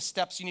 Here's the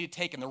steps you need to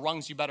take and the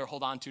rungs you better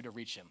hold on to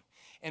reach him.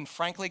 And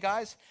frankly,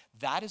 guys,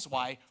 that is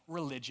why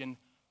religion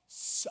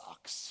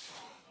sucks.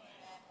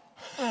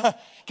 Can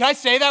I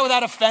say that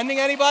without offending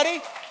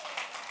anybody?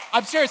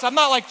 I'm serious. I'm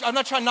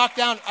not trying to knock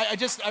down.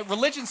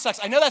 Religion sucks.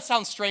 I know that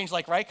sounds strange,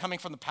 right? Coming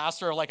from the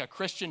pastor of a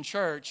Christian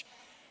church.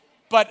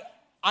 But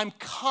I'm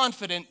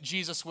confident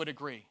Jesus would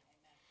agree.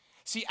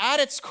 See, at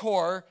its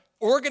core,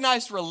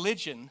 organized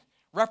religion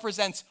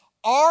represents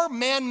our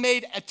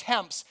man-made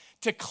attempts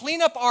to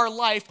clean up our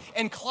life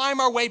and climb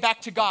our way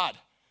back to God.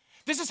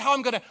 This is how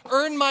I'm going to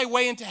earn my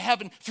way into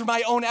heaven through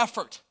my own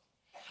effort.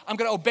 I'm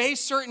going to obey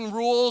certain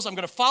rules. I'm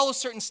going to follow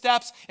certain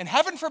steps. And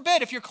heaven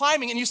forbid, if you're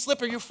climbing and you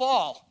slip or you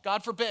fall,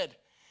 God forbid,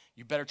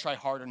 you better try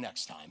harder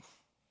next time.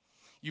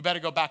 You better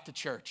go back to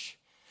church.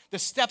 The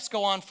steps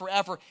go on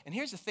forever. And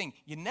here's the thing,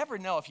 you never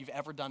know if you've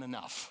ever done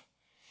enough.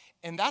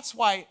 And that's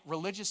why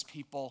religious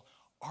people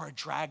are a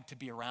drag to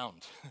be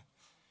around.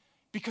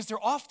 Because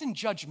they're often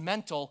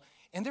judgmental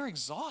and they're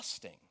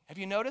exhausting. Have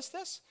you noticed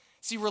this?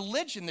 See,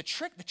 religion, the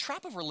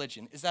trap of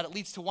religion is that it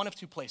leads to one of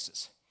two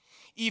places.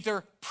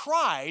 Either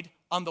pride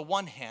on the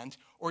one hand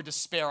or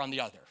despair on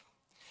the other.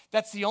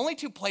 That's the only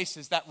two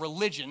places that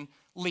religion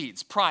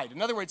leads, pride.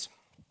 In other words,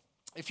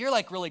 if you're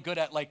really good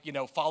at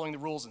following the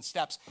rules and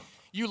steps,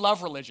 you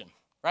love religion,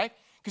 right?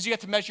 Because you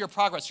get to measure your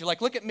progress. You're like,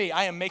 look at me,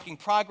 I am making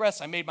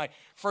progress. I made my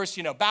first,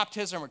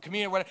 baptism or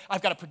communion, or whatever.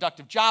 I've got a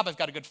productive job. I've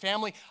got a good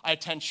family. I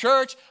attend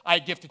church. I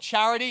give to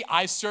charity.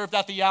 I served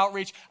at the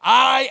outreach.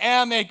 I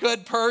am a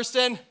good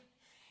person.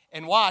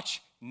 And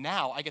watch,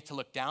 now I get to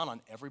look down on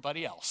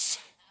everybody else,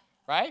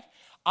 right?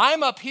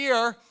 I'm up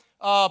here,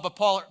 but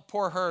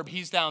poor Herb,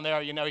 he's down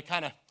there. He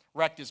kind of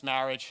wrecked his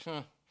marriage.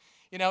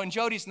 And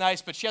Jody's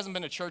nice, but she hasn't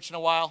been to church in a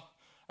while.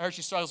 I heard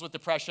she struggles with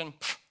depression.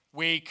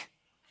 Weak.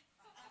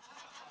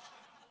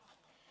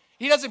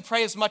 He doesn't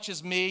pray as much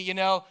as me,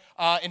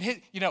 and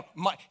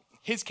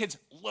his kid's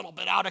a little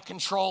bit out of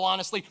control,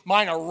 honestly.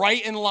 Mine are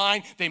right in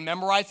line. They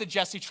memorize the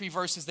Jesse Tree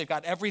verses. They've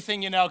got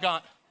everything,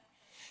 gone.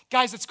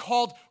 Guys, it's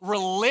called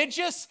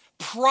religious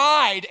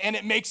pride, and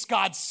it makes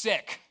God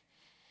sick.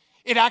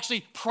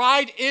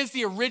 Pride is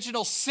the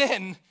original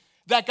sin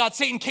that got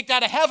Satan kicked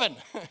out of heaven.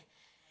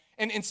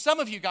 And some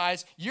of you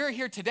guys, you're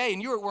here today,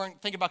 and you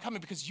weren't thinking about coming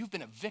because you've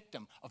been a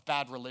victim of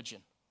bad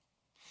religion.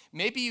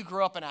 Maybe you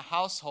grew up in a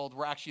household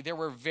where there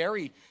were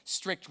very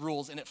strict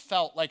rules and it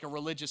felt like a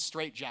religious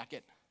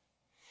straitjacket.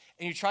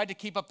 And you tried to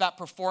keep up that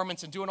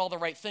performance and doing all the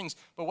right things,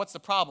 but what's the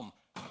problem?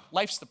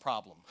 Life's the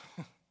problem.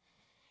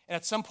 And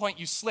at some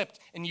point you slipped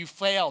and you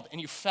failed and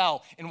you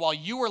fell. And while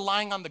you were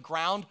lying on the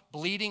ground,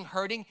 bleeding,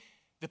 hurting,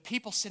 the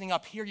people sitting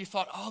up here, you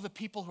thought, the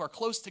people who are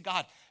close to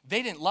God,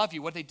 they didn't love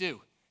you. What'd they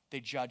do?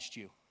 They judged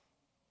you.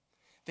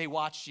 They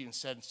watched you and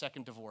said,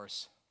 second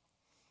divorce.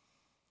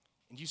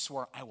 And you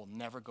swore, I will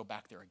never go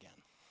back there again.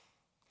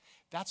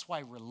 That's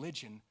why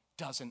religion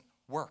doesn't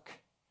work.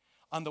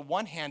 On the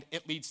one hand,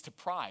 it leads to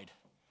pride.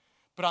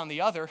 But on the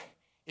other,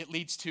 it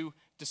leads to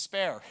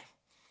despair.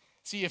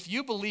 See, if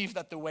you believe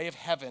that the way of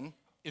heaven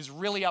is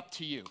really up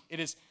to you, it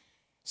is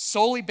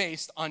solely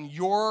based on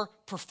your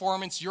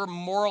performance, your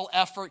moral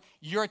effort,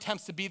 your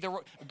attempts to be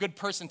a good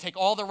person, take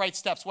all the right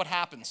steps, what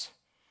happens?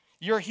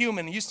 You're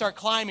human, and you start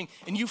climbing,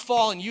 and you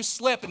fall, and you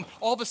slip, and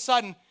all of a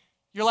sudden,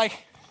 you're like,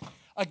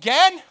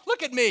 again?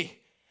 Look at me.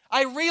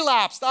 I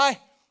relapsed. I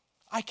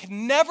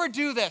can never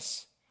do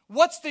this.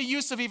 What's the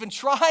use of even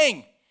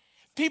trying?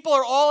 People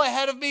are all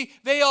ahead of me.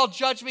 They all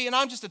judge me, and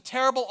I'm just a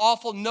terrible,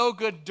 awful, no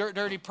good,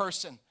 dirty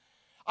person.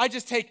 I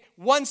just take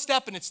one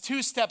step, and it's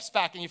 2 steps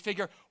back, and you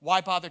figure,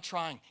 why bother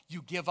trying?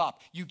 You give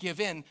up. You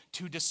give in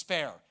to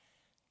despair.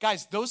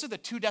 Guys, those are the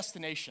 2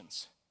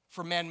 destinations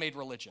for man-made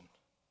religion.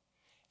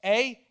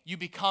 A, you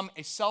become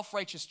a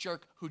self-righteous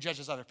jerk who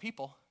judges other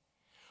people.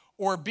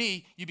 Or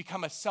B, you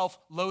become a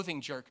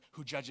self-loathing jerk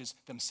who judges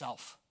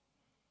themselves.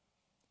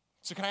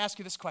 So can I ask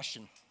you this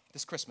question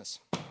this Christmas?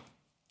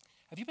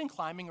 Have you been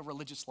climbing a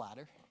religious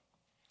ladder?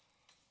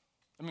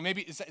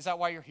 Maybe is that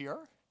why you're here?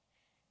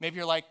 Maybe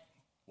you're like,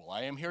 well,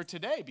 I am here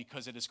today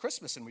because it is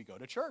Christmas and we go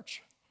to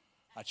church.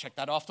 I checked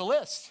that off the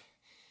list.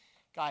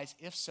 Guys,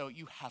 if so,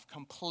 you have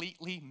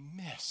completely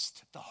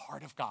missed the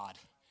heart of God.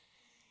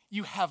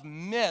 you have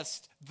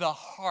missed the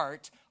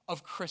heart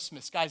of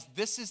Christmas. Guys,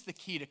 this is the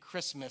key to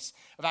Christmas,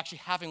 of actually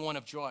having one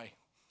of joy.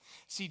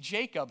 See,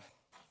 Jacob,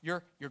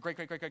 your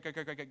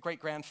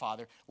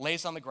great-great-great-great-great-great-grandfather,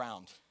 lays on the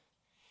ground,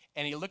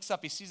 and he looks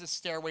up, he sees a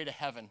stairway to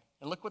heaven,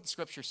 and look what the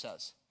scripture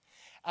says.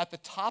 At the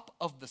top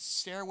of the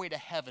stairway to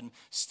heaven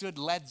stood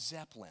Led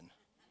Zeppelin.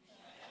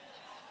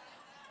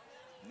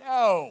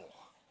 No.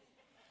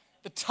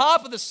 The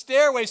top of the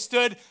stairway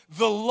stood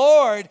the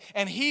Lord,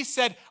 and he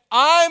said,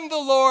 I'm the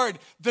Lord,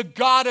 the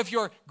God of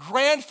your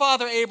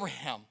grandfather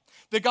Abraham,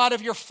 the God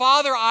of your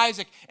father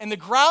Isaac, and the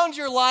ground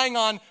you're lying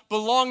on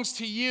belongs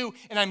to you,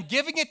 and I'm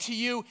giving it to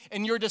you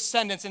and your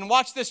descendants. And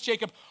watch this,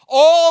 Jacob.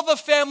 All the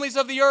families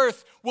of the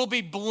earth will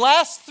be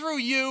blessed through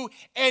you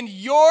and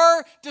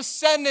your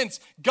descendants.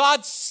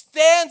 God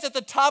stands at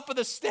the top of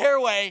the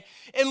stairway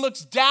and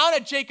looks down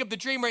at Jacob the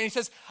dreamer, and he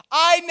says,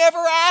 I never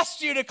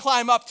asked you to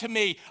climb up to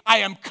me. I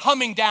am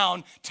coming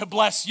down to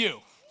bless you.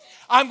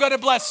 I'm going to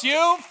bless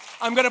you.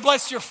 I'm going to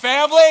bless your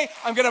family.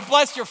 I'm going to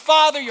bless your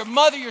father, your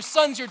mother, your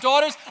sons, your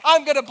daughters.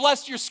 I'm going to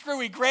bless your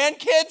screwy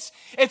grandkids.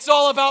 It's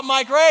all about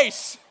my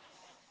grace.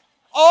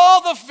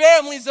 All the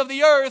families of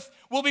the earth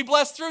will be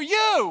blessed through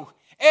you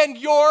and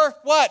your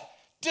what?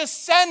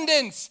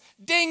 Descendants.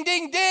 Ding,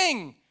 ding,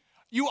 ding.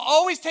 You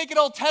always take an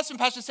Old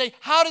Testament passage and say,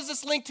 how does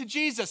this link to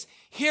Jesus?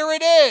 Here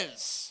it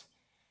is.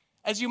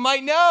 As you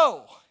might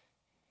know,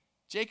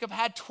 Jacob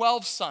had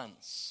 12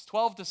 sons,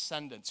 12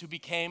 descendants who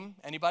became,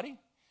 anybody?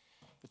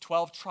 The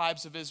 12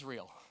 tribes of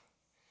Israel.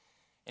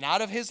 And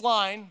out of his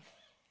line,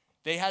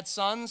 they had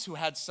sons who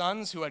had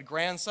sons who had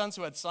grandsons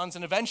who had sons,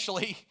 and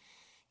eventually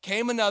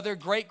came another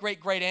great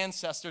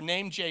ancestor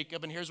named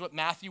Jacob. And here's what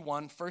Matthew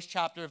 1, first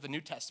chapter of the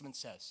New Testament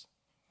says.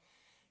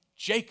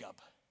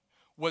 Jacob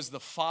was the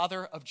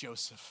father of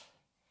Joseph,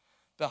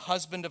 the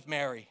husband of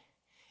Mary,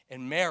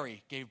 and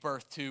Mary gave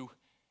birth to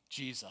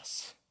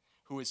Jesus,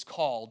 who is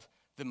called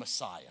the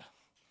Messiah,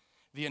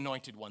 the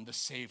Anointed One, the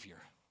Savior.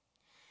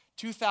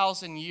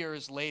 2,000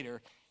 years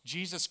later,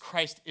 Jesus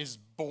Christ is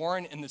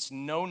born in this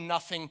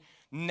know-nothing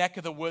neck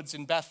of the woods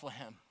in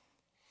Bethlehem.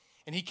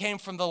 And he came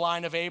from the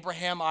line of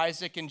Abraham,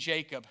 Isaac, and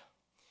Jacob.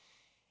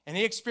 And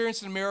he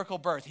experienced a miracle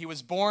birth. He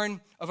was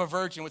born of a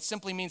virgin, which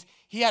simply means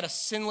he had a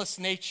sinless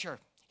nature.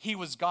 He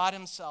was God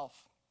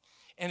himself.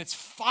 And it's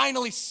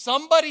finally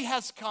somebody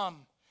has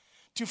come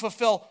to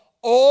fulfill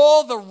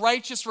all the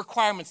righteous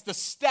requirements, the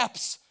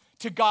steps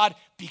to God,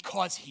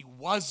 because he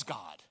was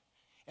God.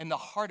 And the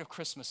heart of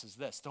Christmas is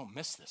this. Don't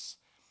miss this.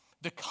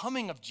 The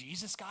coming of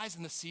Jesus, guys,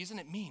 in the season,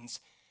 it means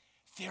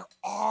there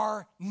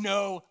are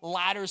no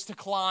ladders to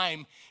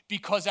climb,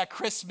 because at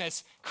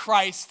Christmas,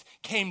 Christ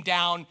came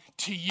down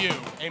to you.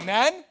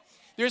 Amen?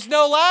 There's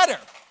no ladder.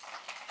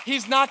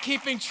 He's not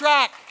keeping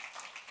track.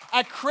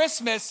 At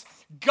Christmas,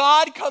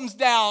 God comes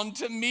down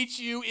to meet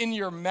you in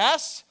your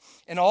mess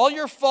and all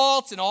your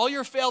faults and all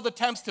your failed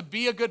attempts to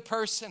be a good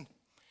person.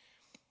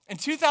 And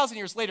 2,000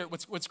 years later,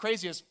 what's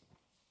crazy is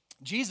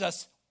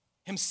Jesus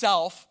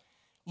himself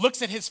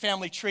looks at his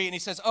family tree and he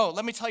says, oh,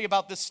 let me tell you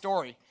about this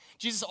story.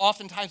 Jesus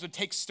oftentimes would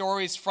take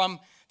stories from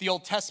the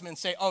Old Testament and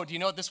say, oh, do you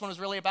know what this one was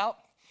really about?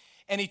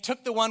 And he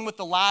took the one with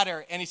the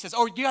ladder and he says,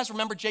 oh, do you guys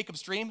remember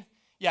Jacob's dream?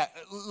 Yeah,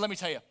 let me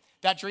tell you,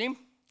 that dream,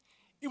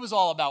 it was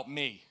all about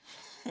me.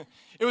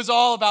 It was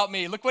all about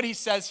me. Look what he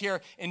says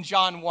here in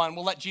John 1.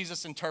 We'll let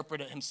Jesus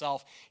interpret it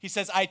himself. He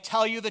says, I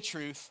tell you the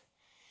truth.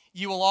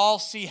 You will all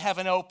see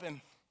heaven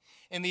open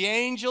and the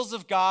angels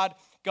of God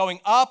going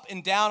up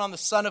and down on the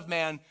Son of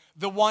Man,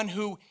 the one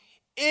who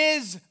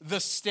is the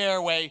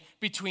stairway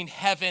between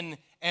heaven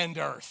and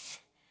earth.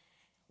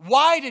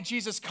 Why did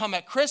Jesus come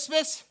at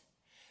Christmas?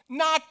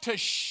 Not to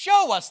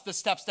show us the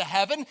steps to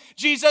heaven.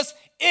 Jesus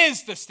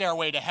is the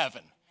stairway to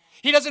heaven.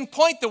 He doesn't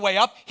point the way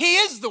up. He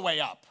is the way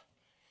up.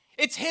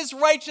 It's his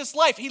righteous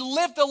life. He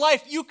lived a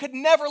life you could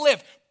never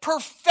live.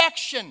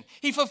 Perfection.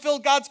 He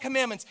fulfilled God's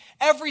commandments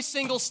every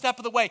single step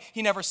of the way.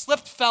 He never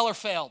slipped, fell, or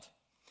failed.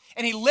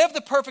 And he lived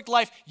the perfect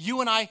life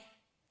you and I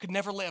could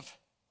never live.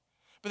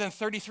 But then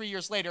 33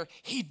 years later,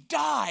 he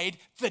died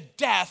the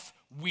death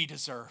we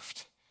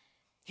deserved.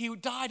 He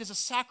died as a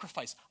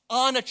sacrifice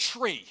on a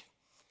tree,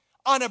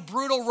 on a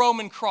brutal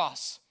Roman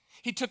cross.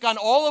 He took on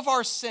all of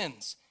our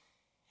sins,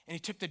 and he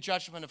took the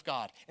judgment of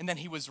God. And then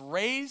he was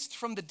raised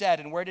from the dead.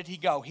 And where did he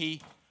go?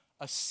 He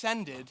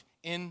ascended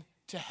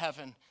into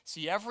heaven.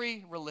 See,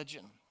 every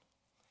religion,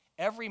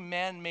 every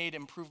man-made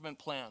improvement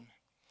plan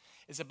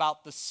is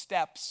about the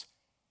steps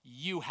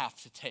you have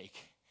to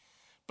take.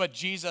 But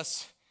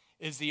Jesus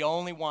is the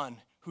only one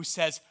who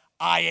says,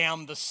 I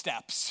am the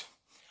steps.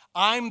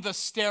 I'm the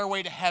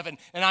stairway to heaven,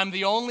 and I'm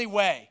the only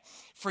way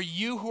for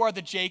you who are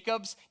the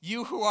Jacobs,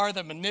 you who are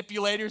the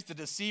manipulators, the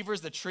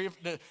deceivers, the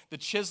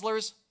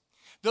chiselers,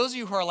 those of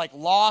you who are like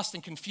lost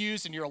and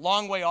confused and you're a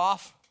long way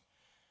off,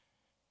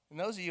 and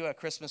those of you at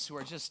Christmas who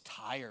are just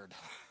tired.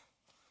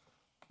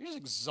 You're just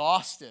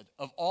exhausted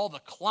of all the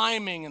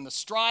climbing and the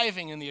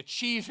striving and the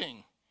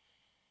achieving.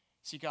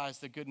 See, guys,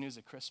 the good news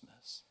at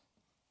Christmas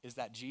is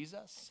that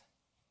Jesus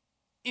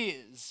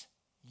is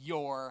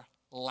your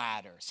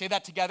ladder. Say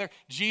that together.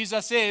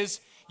 Jesus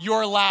is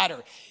your ladder.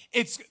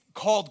 It's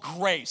called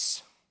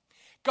grace.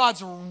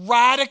 God's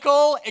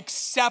radical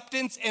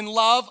acceptance and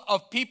love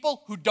of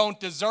people who don't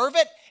deserve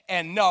it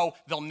and know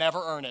they'll never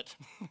earn it.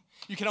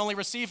 You can only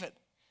receive it.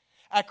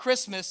 At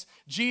Christmas,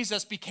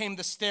 Jesus became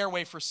the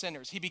stairway for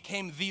sinners. He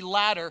became the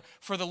ladder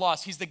for the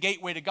lost. He's the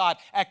gateway to God.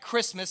 At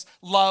Christmas,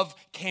 love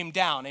came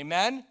down.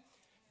 Amen?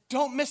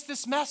 Don't miss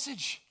this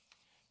message.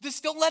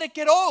 Don't let it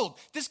get old.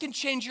 This can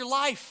change your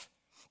life.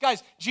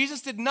 Guys,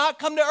 Jesus did not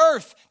come to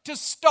earth to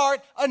start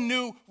a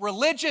new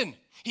religion.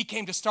 He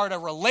came to start a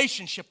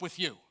relationship with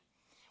you.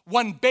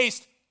 One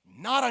based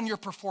not on your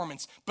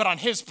performance, but on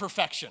his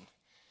perfection.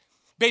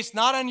 Based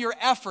not on your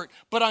effort,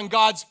 but on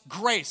God's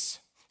grace.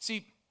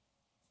 See,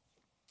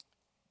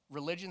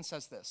 religion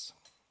says this.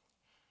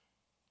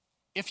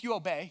 If you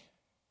obey,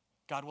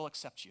 God will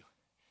accept you.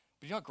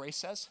 But you know what grace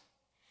says?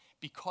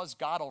 Because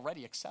God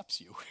already accepts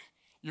you,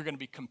 you're going to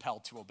be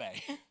compelled to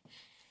obey.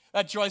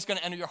 That joy is going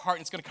to enter your heart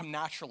and it's going to come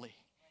naturally.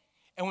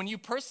 And when you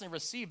personally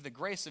receive the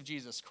grace of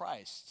Jesus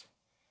Christ,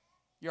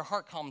 your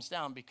heart calms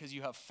down because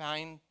you have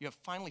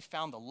finally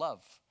found the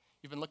love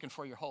you've been looking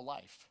for your whole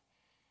life.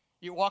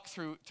 You walk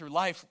through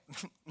life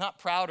not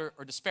proud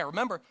or despair.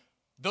 Remember,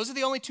 those are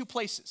the only two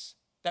places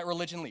that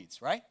religion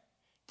leads, right?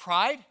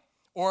 Pride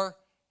or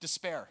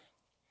despair.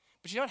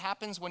 But you know what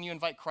happens when you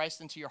invite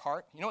Christ into your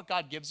heart? You know what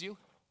God gives you?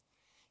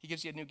 He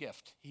gives you a new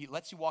gift. He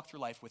lets you walk through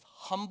life with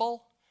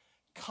humble,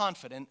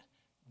 confident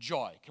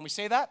joy. Can we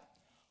say that?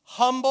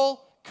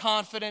 Humble,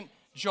 confident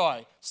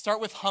joy.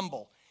 Start with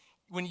humble.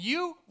 When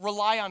you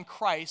rely on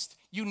Christ,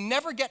 you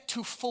never get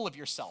too full of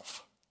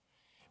yourself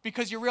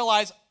because you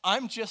realize,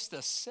 I'm just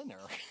a sinner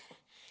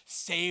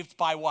saved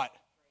by what?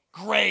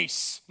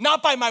 Grace,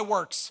 not by my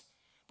works.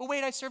 But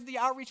wait, I served the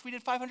outreach. We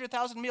did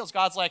 500,000 meals.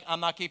 God's like, I'm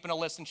not keeping a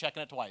list and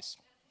checking it twice.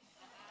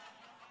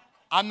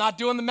 I'm not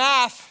doing the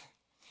math.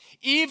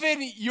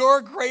 Even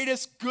your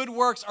greatest good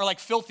works are like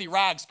filthy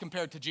rags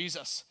compared to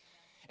Jesus.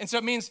 And so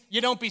it means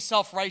you don't be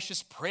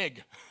self-righteous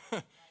prig.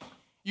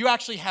 You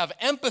actually have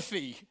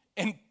empathy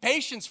and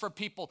patience for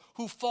people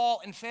who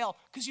fall and fail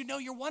because you know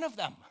you're one of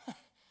them.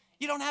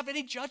 You don't have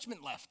any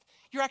judgment left.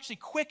 You're actually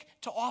quick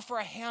to offer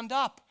a hand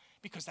up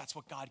because that's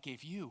what God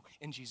gave you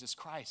in Jesus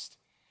Christ.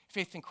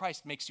 Faith in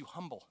Christ makes you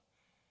humble,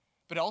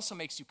 but it also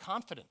makes you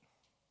confident.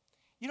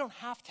 You don't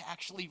have to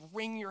actually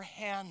wring your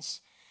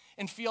hands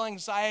and feel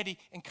anxiety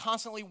and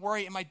constantly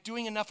worry, am I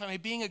doing enough? Am I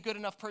being a good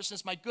enough person?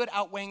 Is my good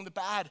outweighing the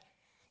bad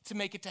to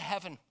make it to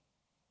heaven?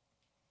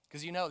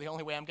 Because you know the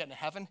only way I'm getting to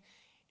heaven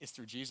is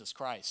through Jesus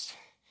Christ.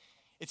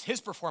 It's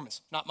his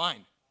performance, not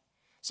mine.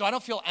 So I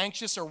don't feel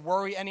anxious or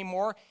worry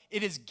anymore.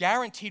 It is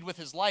guaranteed with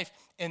his life,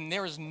 and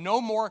there is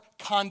no more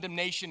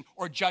condemnation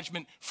or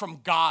judgment from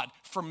God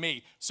for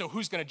me. So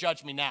who's going to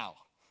judge me now?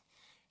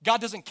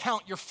 God doesn't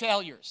count your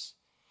failures.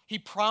 He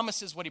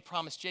promises what he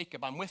promised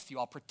Jacob. I'm with you.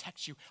 I'll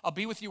protect you. I'll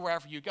be with you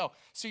wherever you go.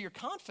 So you're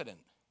confident.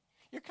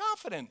 You're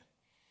confident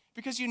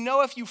because you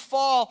know if you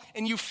fall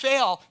and you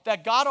fail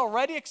that God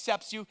already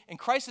accepts you and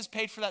Christ has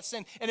paid for that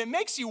sin. And it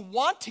makes you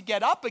want to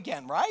get up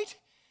again, right?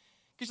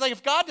 Because like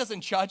if God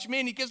doesn't judge me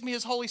and he gives me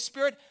his Holy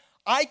Spirit,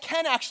 I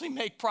can actually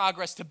make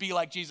progress to be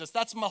like Jesus.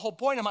 That's my whole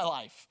point of my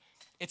life.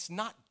 It's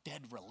not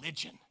dead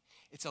religion.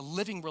 It's a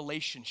living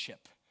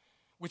relationship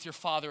with your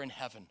Father in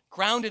heaven,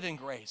 grounded in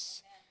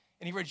grace.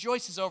 And he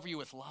rejoices over you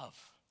with love.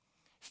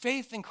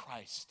 Faith in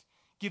Christ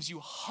gives you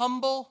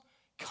humble,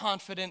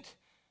 confident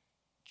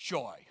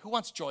joy. Who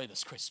wants joy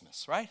this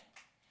Christmas, right?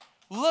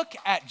 Look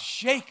at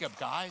Jacob,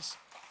 guys.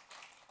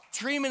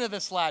 Dreaming of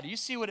this ladder. You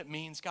see what it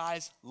means,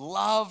 guys?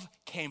 Love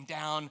came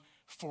down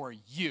for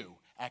you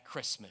at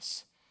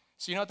Christmas.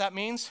 So you know what that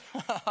means?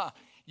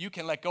 You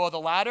can let go of the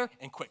ladder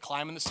and quit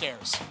climbing the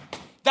stairs.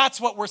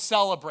 That's what we're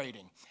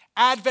celebrating.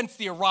 Advent's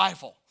the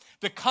arrival,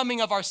 the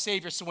coming of our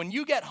Savior. So when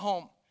you get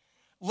home,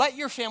 let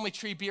your family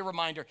tree be a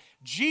reminder.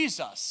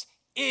 Jesus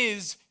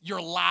is your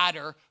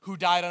ladder who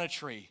died on a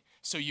tree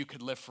so you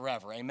could live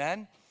forever.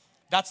 Amen?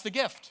 That's the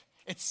gift.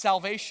 It's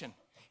salvation.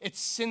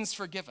 It's sins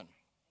forgiven.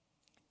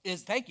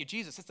 Thank you,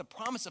 Jesus. It's the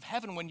promise of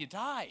heaven when you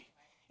die.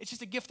 It's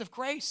just a gift of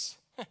grace.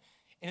 And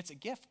it's a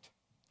gift,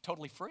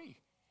 totally free.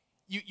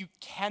 You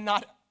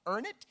cannot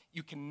earn it.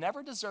 You can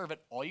never deserve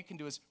it. All you can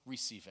do is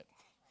receive it.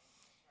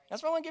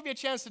 That's why I want to give you a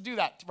chance to do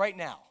that right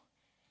now.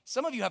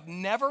 Some of you have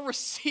never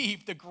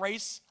received the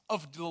grace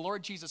of the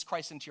Lord Jesus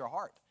Christ into your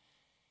heart.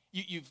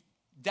 You've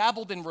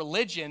dabbled in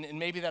religion, and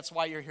maybe that's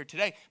why you're here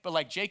today. But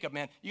like Jacob,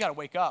 man, you got to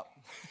wake up.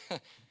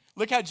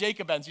 Look how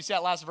Jacob ends. You see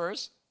that last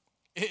verse?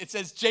 It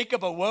says,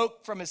 Jacob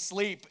awoke from his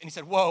sleep, and he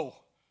said, whoa,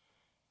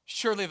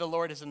 surely the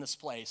Lord is in this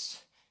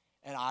place,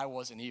 and I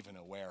wasn't even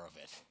aware of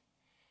it.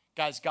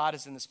 Guys, God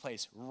is in this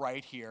place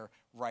right here,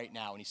 right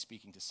now, and he's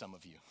speaking to some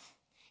of you.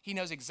 He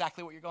knows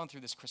exactly what you're going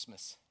through this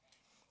Christmas.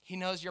 He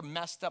knows your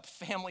messed up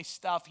family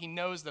stuff. He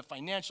knows the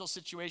financial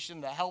situation,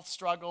 the health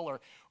struggle,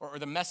 or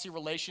the messy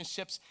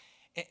relationships.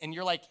 And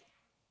you're like,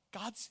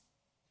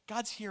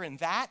 God's here in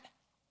that?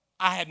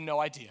 I had no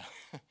idea.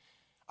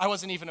 I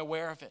wasn't even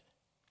aware of it.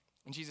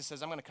 And Jesus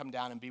says, I'm going to come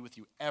down and be with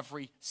you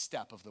every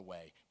step of the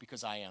way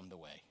because I am the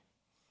way.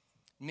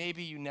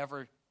 maybe you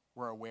never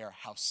were aware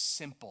how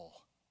simple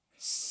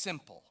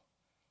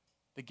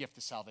the gift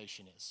of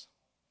salvation is.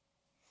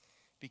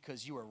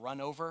 Because you were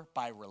run over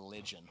by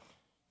religion,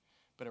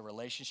 but a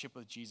relationship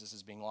with Jesus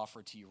is being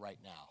offered to you right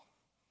now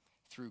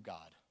through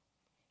God.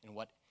 And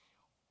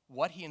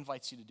what he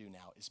invites you to do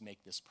now is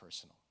make this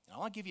personal. And I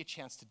want to give you a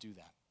chance to do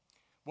that.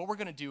 What we're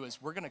going to do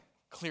is we're going to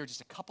clear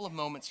just a couple of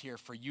moments here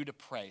for you to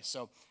pray.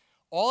 So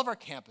all of our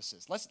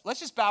campuses, let's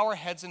just bow our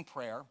heads in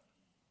prayer,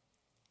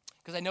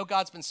 because I know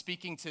God's been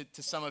speaking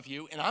to some of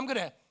you, and I'm going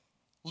to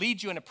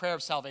lead you in a prayer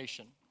of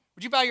salvation.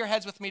 Would you bow your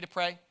heads with me to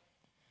pray?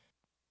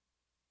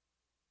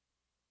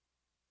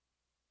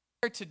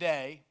 Here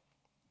today,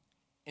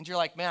 and you're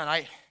like, man,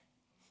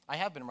 I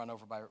have been run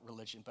over by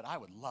religion, but I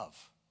would love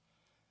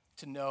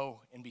to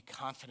know and be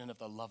confident of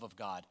the love of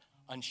God,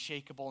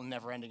 unshakable and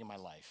never-ending in my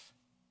life.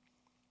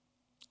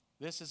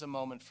 This is a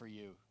moment for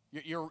you.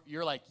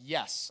 You're like,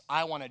 yes,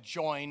 I want to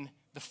join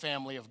the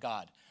family of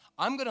God.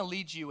 I'm going to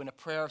lead you in a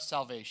prayer of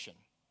salvation.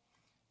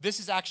 This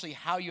is actually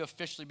how you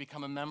officially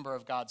become a member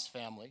of God's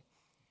family.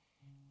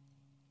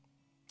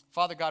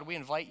 Father God, we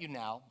invite you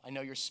now. I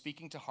know you're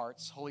speaking to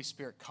hearts. Holy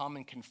Spirit, come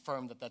and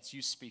confirm that that's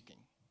you speaking.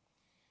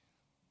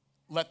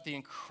 Let the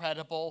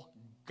incredible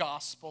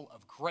gospel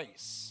of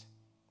grace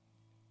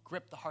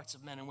grip the hearts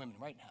of men and women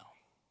right now.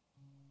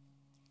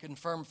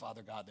 Confirm,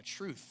 Father God, the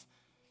truth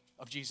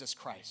of Jesus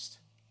Christ,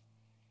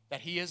 that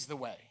he is the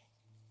way,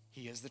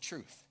 he is the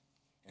truth,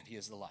 and he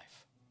is the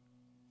life.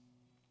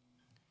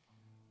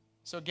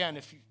 So again,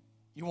 if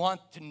you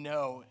want to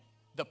know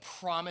the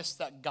promise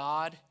that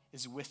God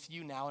is with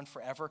you now and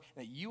forever,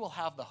 and that you will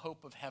have the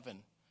hope of heaven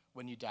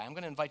when you die, I'm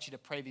going to invite you to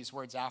pray these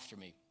words after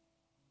me.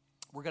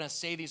 We're going to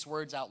say these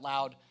words out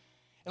loud,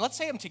 and let's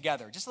say them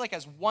together, just like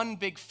as one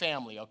big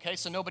family, okay?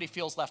 So nobody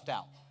feels left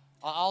out.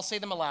 I'll say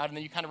them aloud, and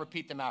then you kind of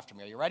repeat them after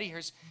me. Are you ready?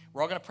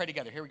 We're all going to pray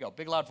together. Here we go.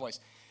 Big, loud voice.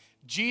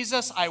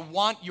 Jesus, I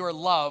want your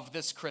love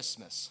this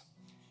Christmas.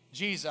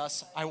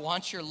 Jesus, I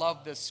want your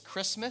love this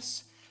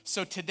Christmas.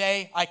 So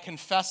today I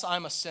confess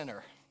I'm a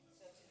sinner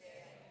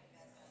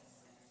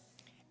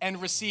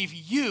and receive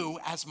you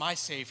as my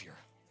Savior.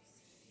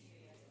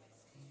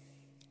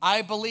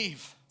 I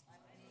believe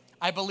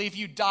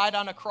you died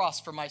on a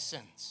cross for my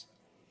sins.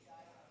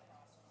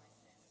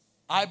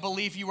 I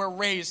believe you were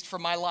raised for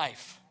my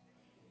life.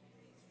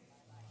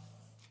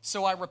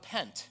 So I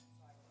repent.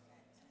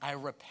 I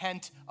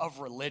repent of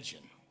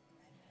religion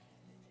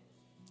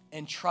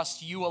and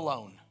trust you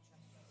alone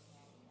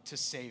to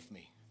save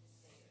me.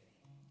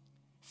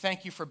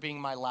 Thank you for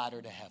being my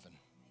ladder to heaven.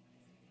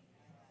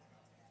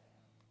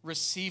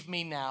 Receive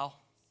me now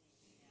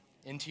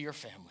into your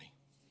family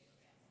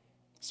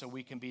so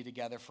we can be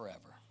together forever.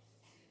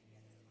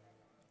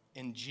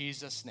 In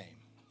Jesus' name,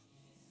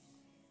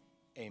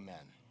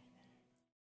 amen.